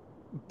got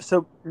 –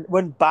 so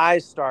when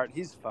buys start,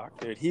 he's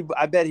fucked, dude.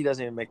 I bet he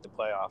doesn't even make the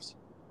playoffs.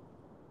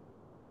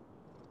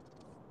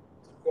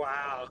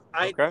 Wow.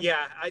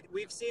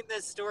 We've seen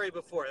this story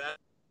before.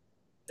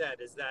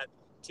 That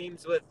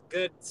teams with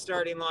good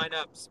starting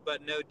lineups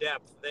but no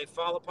depth, they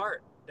fall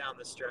apart down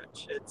the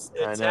stretch. It's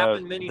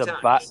happened many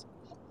times.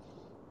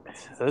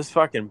 Those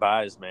fucking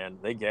buys, man,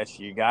 they get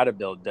you. You got to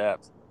build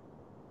depth.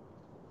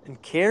 And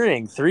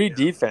carrying 3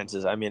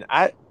 defenses, I mean,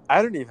 I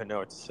don't even know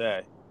what to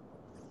say.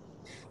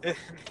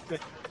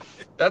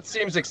 That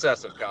seems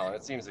excessive, Colin.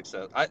 It seems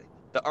excessive.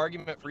 The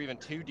argument for even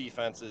 2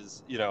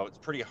 defenses, it's a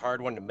pretty hard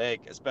one to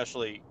make,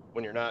 especially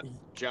when you're not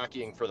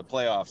jockeying for the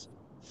playoffs.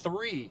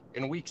 3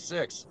 in week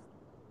 6.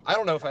 I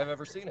don't know if I've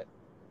ever seen it.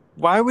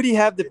 Why would he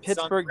have the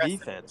Pittsburgh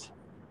defense?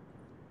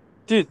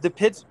 Dude,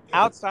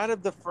 outside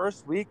of the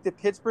first week, the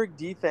Pittsburgh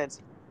defense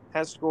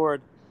has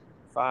scored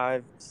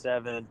 5,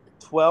 7,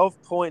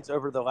 12 points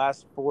over the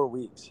last 4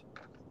 weeks.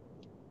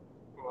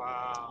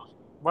 Wow.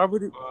 Why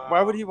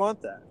would he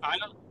want that? I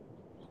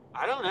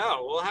don't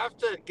know. We'll have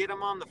to get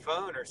him on the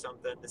phone or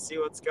something to see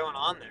what's going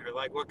on there.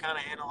 Like what kind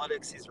of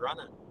analytics he's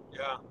running.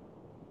 Yeah.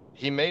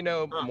 He may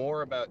know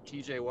more about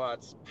TJ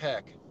Watt's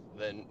pec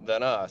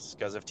than us,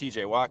 because if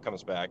TJ Watt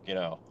comes back,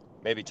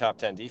 maybe top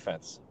 10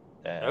 defense.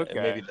 And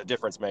maybe the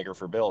difference maker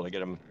for Bill to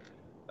get him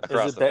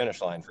across the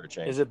finish line for a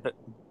change. Is it?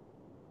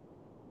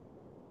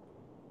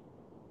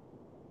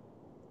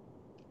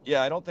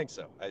 Yeah, I don't think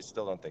so. I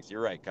still don't think so.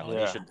 You're right, Colin.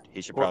 Yeah.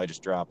 He should probably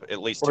just drop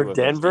at least or two of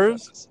Denver's.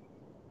 those defenses.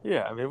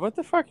 Yeah, I mean, what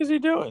the fuck is he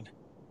doing?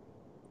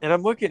 And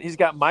I'm looking. He's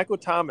got Michael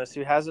Thomas,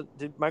 who hasn't.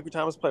 Did Michael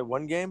Thomas play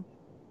one game?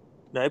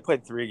 No, he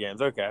played 3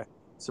 games. Okay,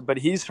 but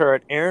he's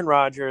hurt. Aaron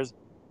Rodgers,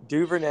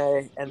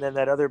 Duvernay, and then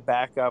that other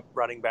backup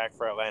running back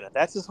for Atlanta.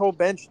 That's his whole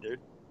bench, dude.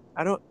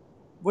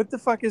 What the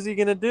fuck is he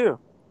gonna do?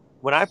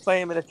 When I play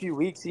him in a few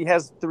weeks, he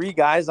has 3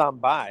 guys on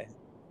bye.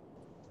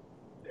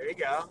 There you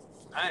go.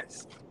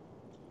 Nice.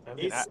 I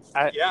mean,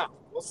 yeah,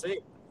 we'll see.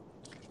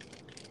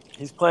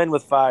 He's playing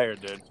with fire,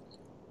 dude.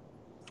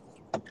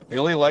 He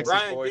only likes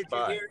Ryan, his boys did you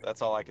by. hear-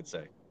 That's all I could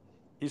say.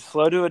 He's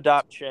slow to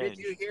adopt change.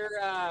 Did you hear,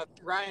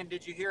 Ryan?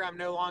 Did you hear I'm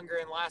no longer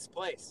in last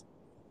place?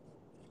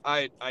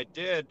 I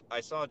did.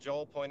 I saw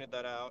Joel pointed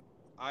that out.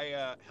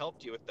 I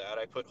helped you with that.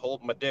 I put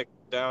hold my dick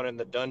down in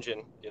the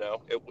dungeon. You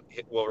know,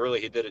 really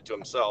he did it to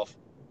himself.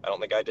 I don't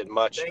think I did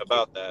much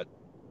about that.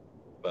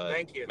 But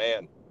Thank you.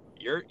 Man,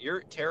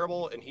 you're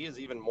terrible, and he is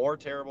even more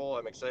terrible.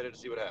 I'm excited to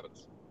see what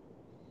happens.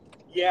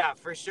 Yeah,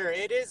 for sure.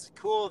 It is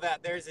cool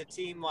that there's a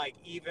team like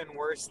even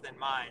worse than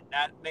mine.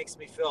 That makes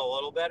me feel a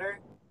little better.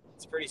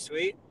 It's pretty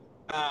sweet.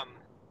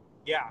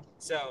 Yeah.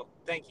 So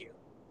thank you.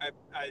 I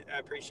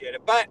appreciate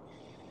it. But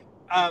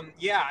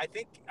yeah, I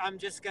think I'm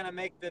just gonna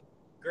make the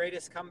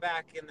greatest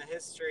comeback in the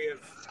history of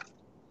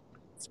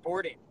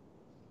sporting.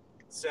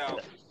 So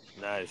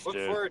Nice, look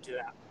dude. forward to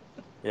that.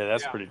 Yeah,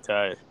 that's pretty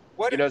tight.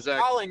 What, You know,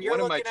 Zach, Colin, you're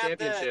one of my looking at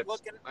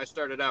championships, I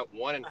started out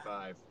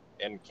 1-5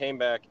 and came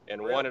back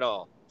and won it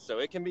all. So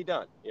it can be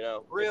done, you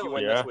know, if you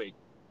win this week.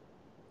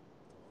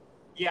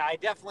 Yeah, I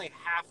definitely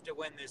have to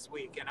win this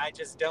week, and I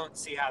just don't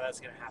see how that's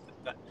going to happen.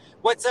 But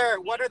what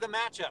are the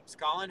matchups,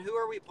 Colin? Who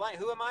are we playing?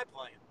 Who am I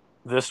playing?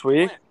 This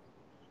week?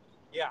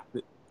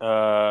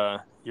 Yeah.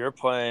 You're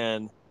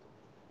playing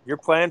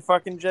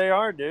fucking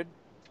JR, dude.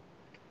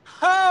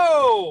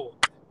 Oh!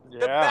 Yeah.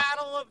 The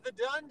battle of the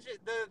dungeon,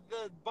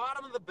 the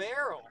bottom of the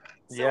barrel.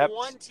 So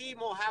one team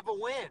will have a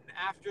win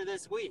after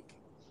this week.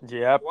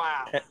 Yep.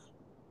 Wow.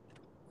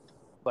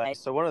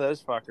 So one of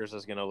those fuckers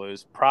is going to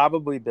lose,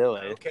 probably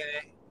Billy.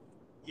 Okay.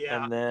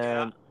 Yeah. And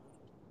then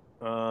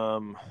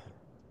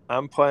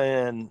I'm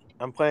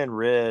playing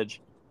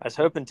Ridge. I was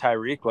hoping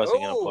Tyreek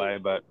wasn't going to play,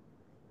 but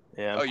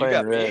yeah, I'm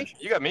playing Ridge.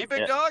 You got me,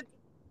 big dog?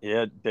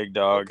 Yeah, big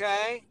dog.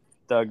 Okay.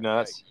 Doug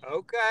nuts.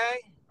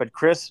 Okay. But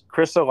Chris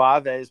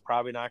Olave is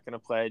probably not going to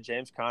play.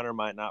 James Conner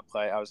might not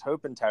play. I was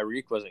hoping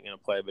Tyreek wasn't going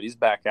to play, but he's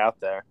back out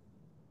there.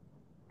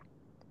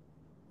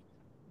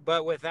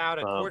 But without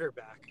a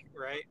quarterback,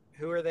 right?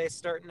 Who are they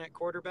starting at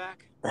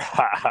quarterback?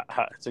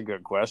 That's a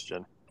good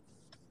question.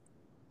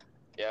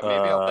 Yeah,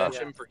 maybe I'll bench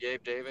him for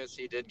Gabe Davis.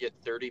 He did get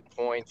 30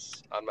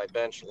 points on my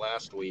bench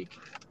last week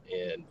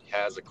and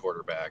has a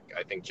quarterback.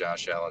 I think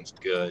Josh Allen's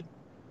good.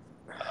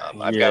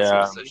 I've got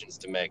some decisions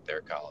to make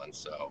there, Colin.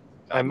 So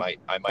I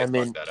might fuck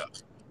that up.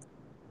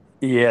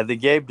 Yeah, the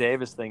Gabe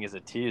Davis thing is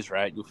a tease,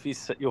 right?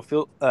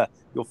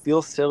 You'll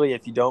feel silly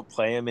if you don't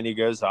play him and he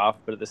goes off,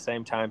 but at the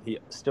same time, he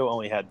still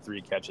only had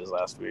 3 catches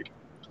last week.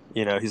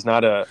 You know, he's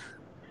not a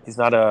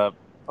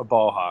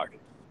ball hawk.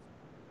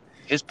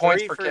 His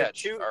points per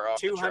catch are off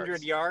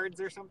 200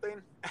 yards or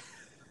something.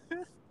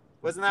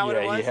 Wasn't that what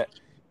it was? He had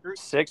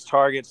 6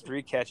 targets,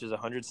 3 catches,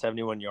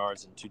 171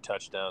 yards, and 2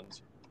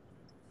 touchdowns.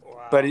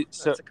 Wow, but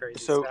that's a crazy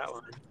stat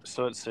line.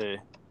 So let's see.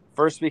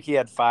 First week he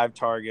had 5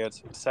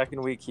 targets.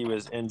 Second week he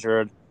was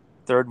injured.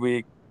 Third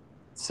week,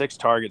 6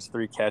 targets,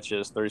 3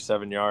 catches,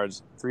 37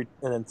 yards. 3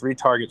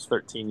 targets,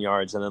 13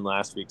 yards. And then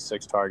last week,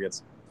 6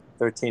 targets,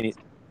 13.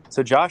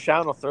 So Josh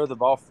Allen will throw the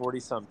ball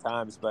 40-some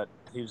times, but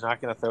he's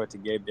not going to throw it to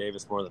Gabe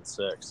Davis more than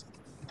 6.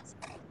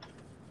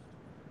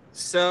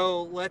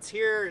 So let's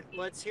hear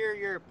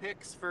your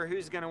picks for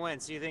who's going to win.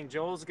 So you think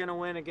Joel's going to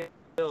win against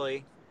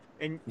Billy?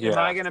 And am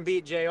I going to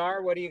beat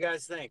JR? What do you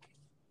guys think?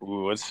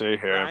 Ooh, let's see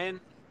here.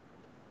 Ryan,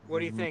 what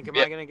do you think? Am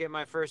I going to get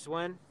my first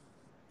win?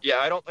 Yeah,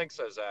 I don't think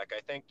so, Zach. I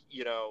think,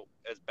 you know,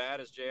 as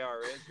bad as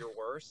JR is, you're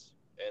worse.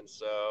 And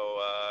so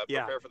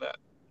prepare for that.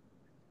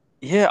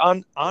 Yeah,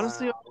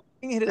 honestly,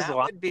 that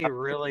would be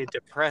really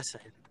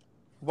depressing.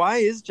 Why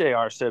is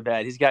JR so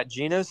bad? He's got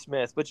Geno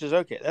Smith, which is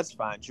okay. That's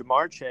fine.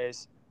 Jamar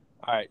Chase.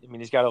 All right. I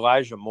mean, he's got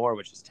Elijah Moore,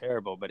 which is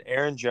terrible. But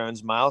Aaron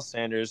Jones, Miles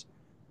Sanders,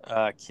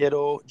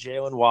 Kittle,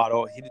 Jalen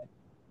Waddle. He did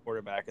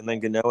quarterback. And then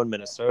Gano in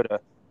Minnesota.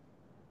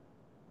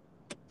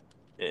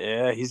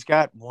 Yeah, he's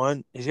got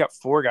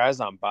 4 guys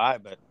on bye,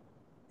 but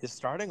his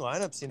starting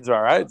lineup seems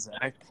all right,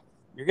 Zach.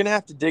 You're going to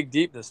have to dig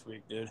deep this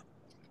week, dude.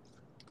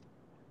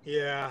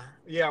 Yeah.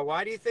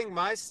 Why do you think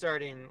my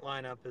starting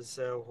lineup is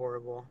so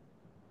horrible?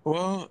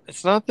 Well,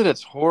 it's not that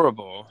it's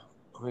horrible.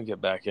 Let me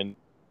get back in.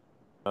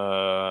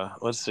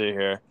 Let's see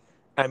here.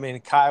 I mean,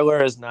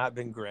 Kyler has not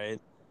been great.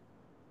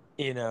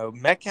 You know,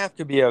 Metcalf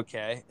could be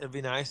okay. It'd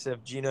be nice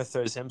if Geno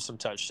throws him some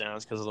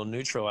touchdowns because it'll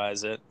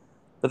neutralize it.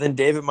 But then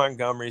David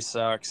Montgomery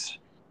sucks.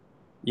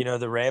 You know,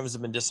 the Rams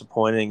have been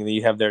disappointing. And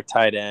you have their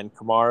tight end.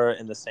 Kamara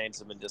and the Saints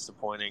have been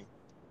disappointing.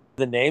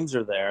 The names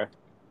are there.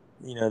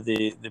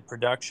 the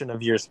production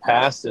of years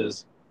past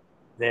is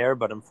there,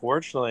 but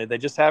unfortunately, they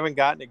just haven't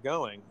gotten it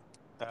going.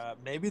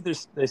 Maybe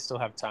they still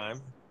have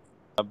time,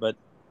 but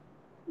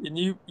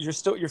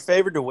you're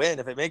favored to win.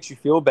 If it makes you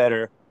feel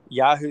better,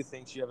 Yahoo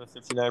thinks you have a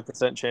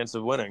 59% chance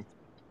of winning.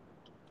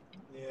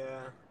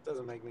 Yeah,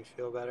 doesn't make me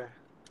feel better.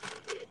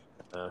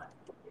 But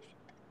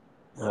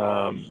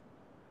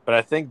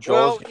I think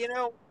Joel's.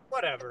 Well,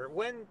 whatever.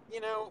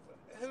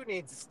 Who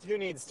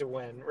needs to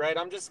win, right?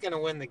 I'm just gonna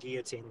win the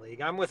Guillotine League.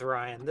 I'm with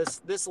Ryan.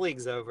 This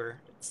league's over.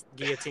 It's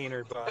guillotine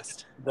or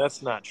bust.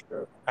 That's not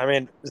true. I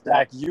mean,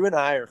 Zach, you and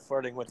I are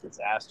flirting with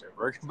disaster.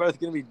 We're both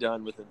gonna be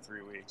done within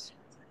 3 weeks.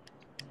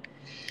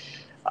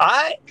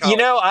 I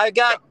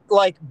got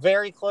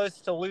very close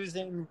to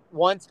losing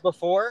once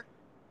before,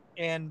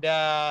 and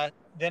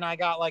then I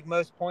got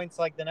most points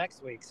the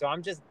next week. So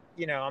I'm just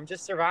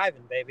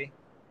surviving, baby.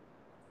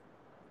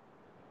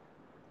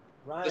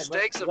 Ryan, the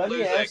stakes of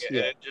losing and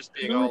it just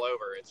being all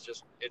over,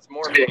 it's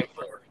more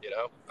meaningful,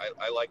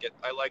 I like it.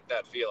 I like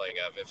that feeling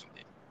of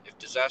if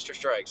disaster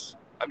strikes,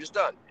 I'm just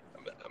done.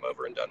 I'm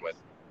over and done with.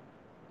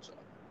 So.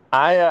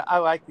 I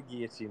like the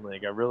Guillotine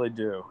League. I really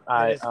do.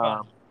 I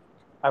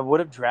would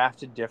have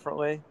drafted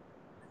differently.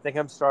 I think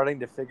I'm starting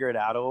to figure it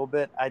out a little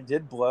bit. I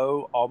did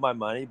blow all my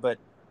money, but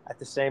at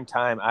the same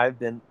time, I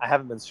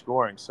haven't been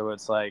scoring, so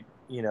it's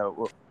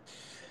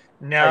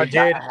No,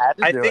 dude,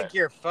 I think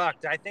you're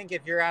fucked. I think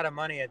if you're out of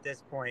money at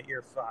this point,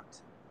 you're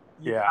fucked.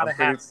 You gotta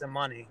have some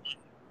money.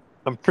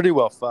 I'm pretty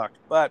well fucked,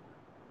 but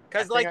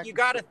because you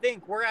gotta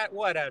think we're at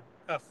what a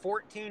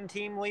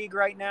 14-team league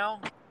right now,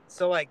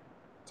 so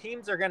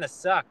teams are gonna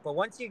suck. But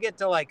once you get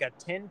to a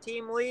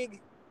 10-team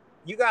league,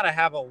 you gotta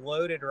have a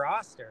loaded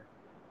roster.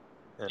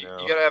 You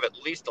gotta have at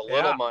least a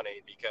little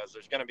money because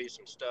there's gonna be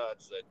some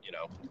studs that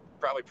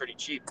probably pretty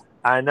cheap.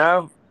 I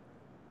know.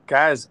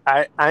 Guys,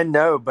 I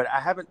know, but I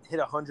haven't hit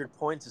 100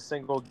 points a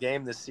single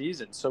game this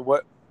season. So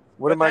what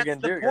am I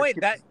going to do? That's the point.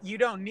 That you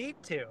don't need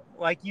to.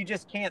 You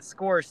just can't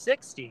score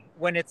 60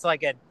 when it's a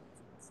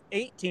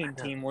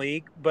 18-team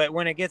league. But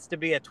when it gets to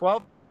be a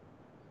 12,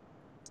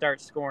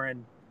 start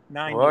scoring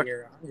 90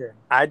 or 100.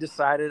 I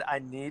decided I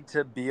need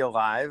to be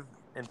alive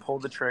and pull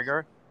the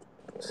trigger,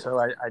 so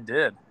I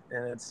did.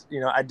 And it's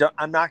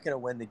I'm not going to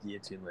win the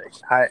Guillotine League.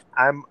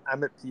 I'm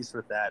at peace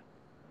with that.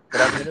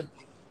 But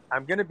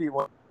I'm gonna be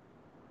one.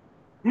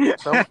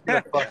 Someone's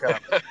gonna fuck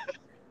up.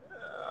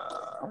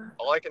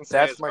 All I can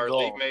say is our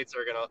league mates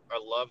are gonna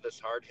love this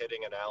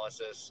hard-hitting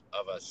analysis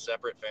of a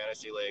separate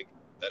fantasy league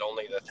that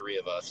only the three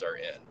of us are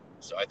in.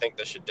 So I think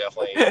this should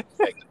definitely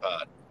make the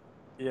pod.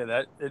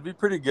 Yeah, it'd be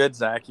pretty good,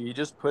 Zach. You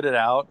just put it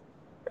out,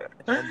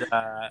 and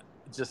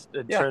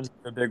turns into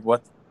a big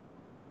what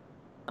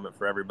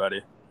for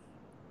everybody.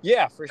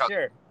 Yeah, for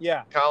sure.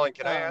 Yeah, Colin,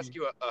 can I ask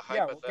you a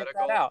hypothetical? We'll get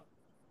that out.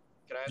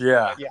 Can I ask you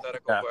a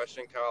hypothetical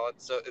question, Colin?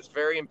 So it's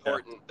very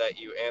important that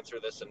you answer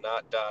this and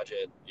not dodge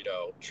it,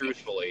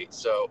 truthfully.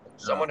 So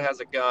someone has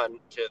a gun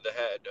to the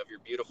head of your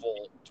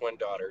beautiful twin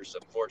daughters,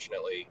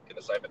 unfortunately, in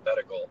this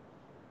hypothetical.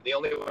 The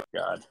only one.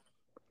 God.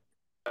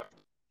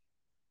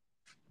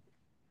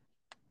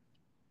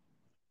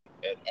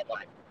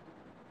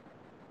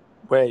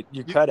 Wait,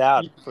 you cut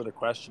out for the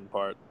question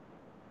part.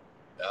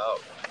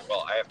 Oh,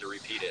 well, I have to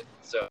repeat it.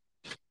 So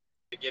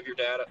you give your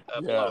dad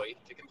a blowy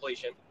to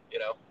completion,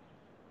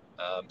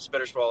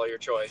 spit or swallow your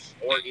choice,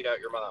 or eat out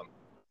your mom.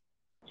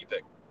 You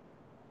pick.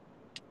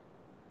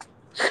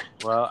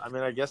 Well, I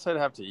mean, I guess I'd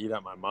have to eat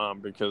out my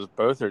mom because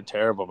both are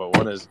terrible, but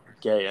one is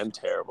gay and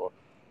terrible.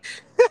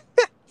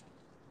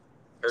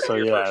 So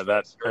yeah,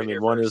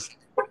 one is.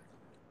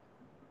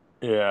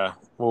 Yeah.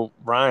 Well,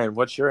 Ryan,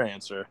 what's your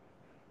answer?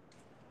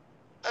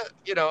 I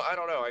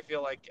don't know. I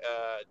feel like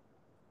I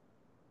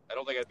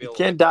don't think I'd be able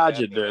to can't dodge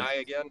it, dude.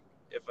 Again,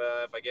 if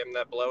I gave him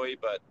that blowy,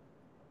 but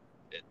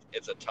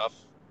it's a tough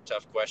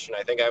question.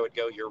 I think I would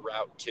go your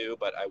route too,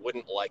 but I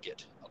wouldn't like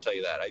it. I'll tell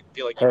you that. I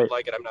feel like you would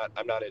like it.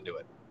 I'm not into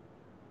it.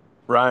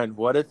 Ryan,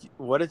 what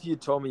if you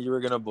told me you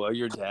were gonna blow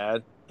your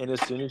dad, and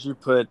as soon as you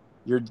put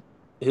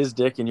his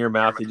dick in your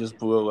mouth, he just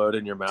blew a load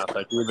in your mouth,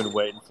 like you've been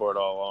waiting for it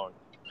all along?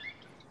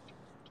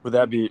 Would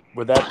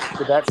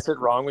that sit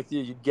wrong with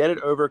you? You'd get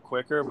it over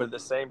quicker, but at the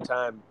same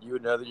time, you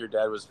would know that your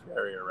dad was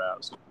very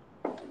aroused.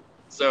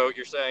 So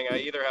you're saying I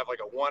either have a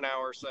 1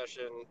 hour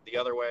session the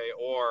other way,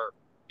 or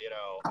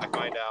I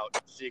find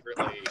out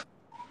secretly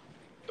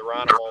the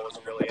Ronimal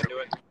wasn't really into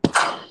it.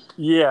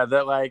 Yeah,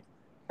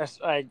 that's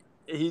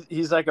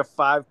he's like a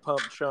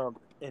 5-pump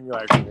chump, and you're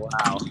like,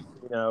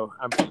 wow,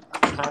 I'm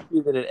happy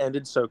that it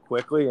ended so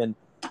quickly and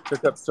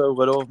took up so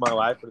little of my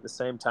life, but at the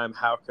same time,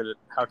 how could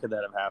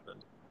that have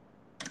happened?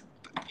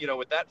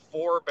 With that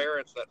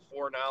forbearance, that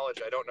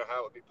foreknowledge, I don't know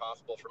how it would be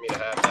possible for me to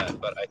have that,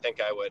 but I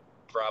think I would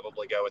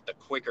probably go with the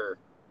quicker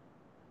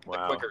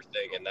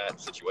thing in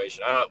that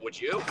situation. I don't know. Would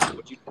you?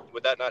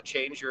 Would that not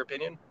change your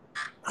opinion?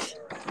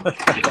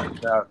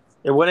 No,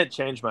 it wouldn't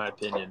change my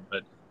opinion,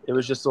 but it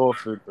was just a little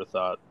food for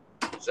thought.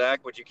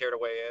 Zach, would you care to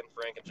weigh in,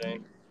 Frank and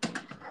Jane?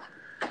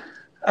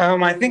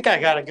 I think I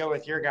got to go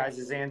with your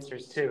guys'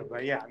 answers too,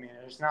 but yeah, I mean,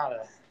 there's not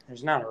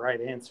a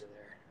right answer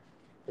there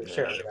for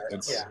sure.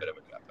 It's a bit of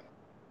a cop-out.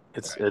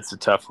 It's a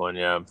tough one,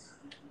 yeah.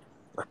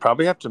 I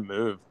probably have to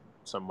move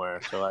somewhere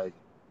to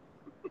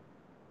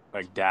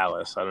like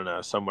Dallas. I don't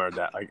know, somewhere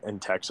that like in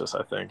Texas,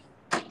 I think.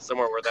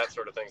 Somewhere where that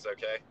sort of thing's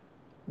okay.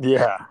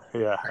 Yeah.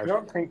 I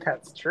don't think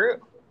that's true.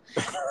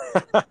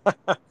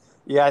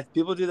 Yeah,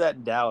 people do that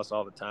in Dallas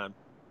all the time.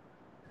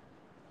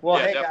 Well,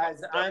 Yeah, hey definitely,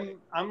 guys, definitely.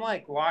 I'm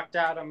like locked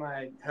out of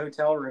my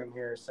hotel room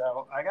here,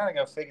 so I gotta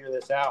go figure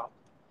this out.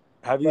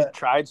 Have you But-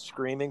 tried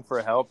screaming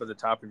for help at the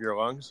top of your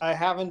lungs? I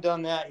haven't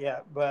done that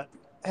yet, but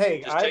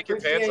hey, Just I take your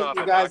pants appreciate off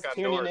you and guys knock on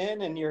tuning doors.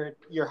 in and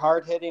your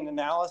hard hitting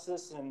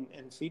analysis and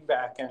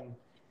feedback, and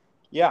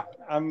yeah,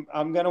 I'm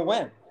gonna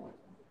win.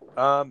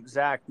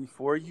 Zach,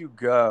 before you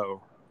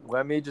go,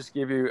 let me just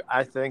give you.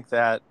 I think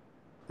that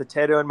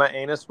Potato and my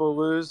anus will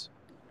lose.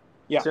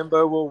 Yeah.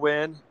 Timbo will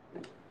win,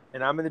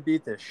 and I'm going to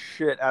beat the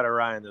shit out of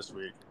Ryan this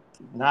week.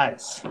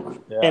 Nice.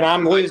 Yeah. And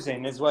I'm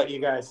losing, is what you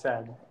guys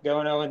said.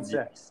 Going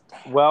 0-6.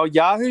 Well,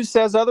 Yahoo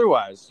says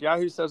otherwise.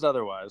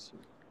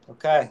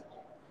 Okay.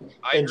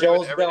 I And agree Joel's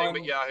with everything going-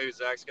 but Yahoo.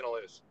 Zach's gonna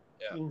lose.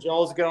 Yeah. And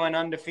Joel's going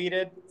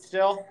undefeated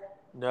still.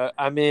 No,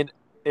 I mean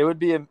it would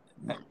be.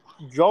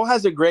 Joel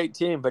has a great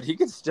team, but he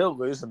could still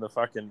lose in the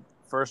fucking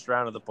first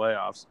round of the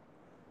playoffs.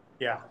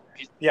 Yeah.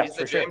 He's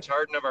for the sure. James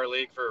Harden of our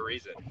league for a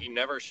reason. He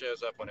never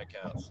shows up when it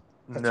counts.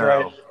 That's no,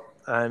 right.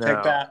 I know.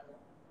 Take that.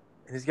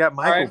 He's got All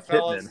Michael right, Pittman.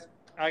 fellas.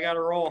 I got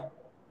to roll.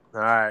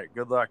 All right,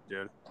 good luck,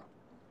 dude.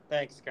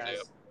 Thanks, guys.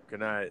 Yeah. Good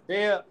night.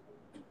 See ya.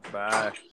 Bye.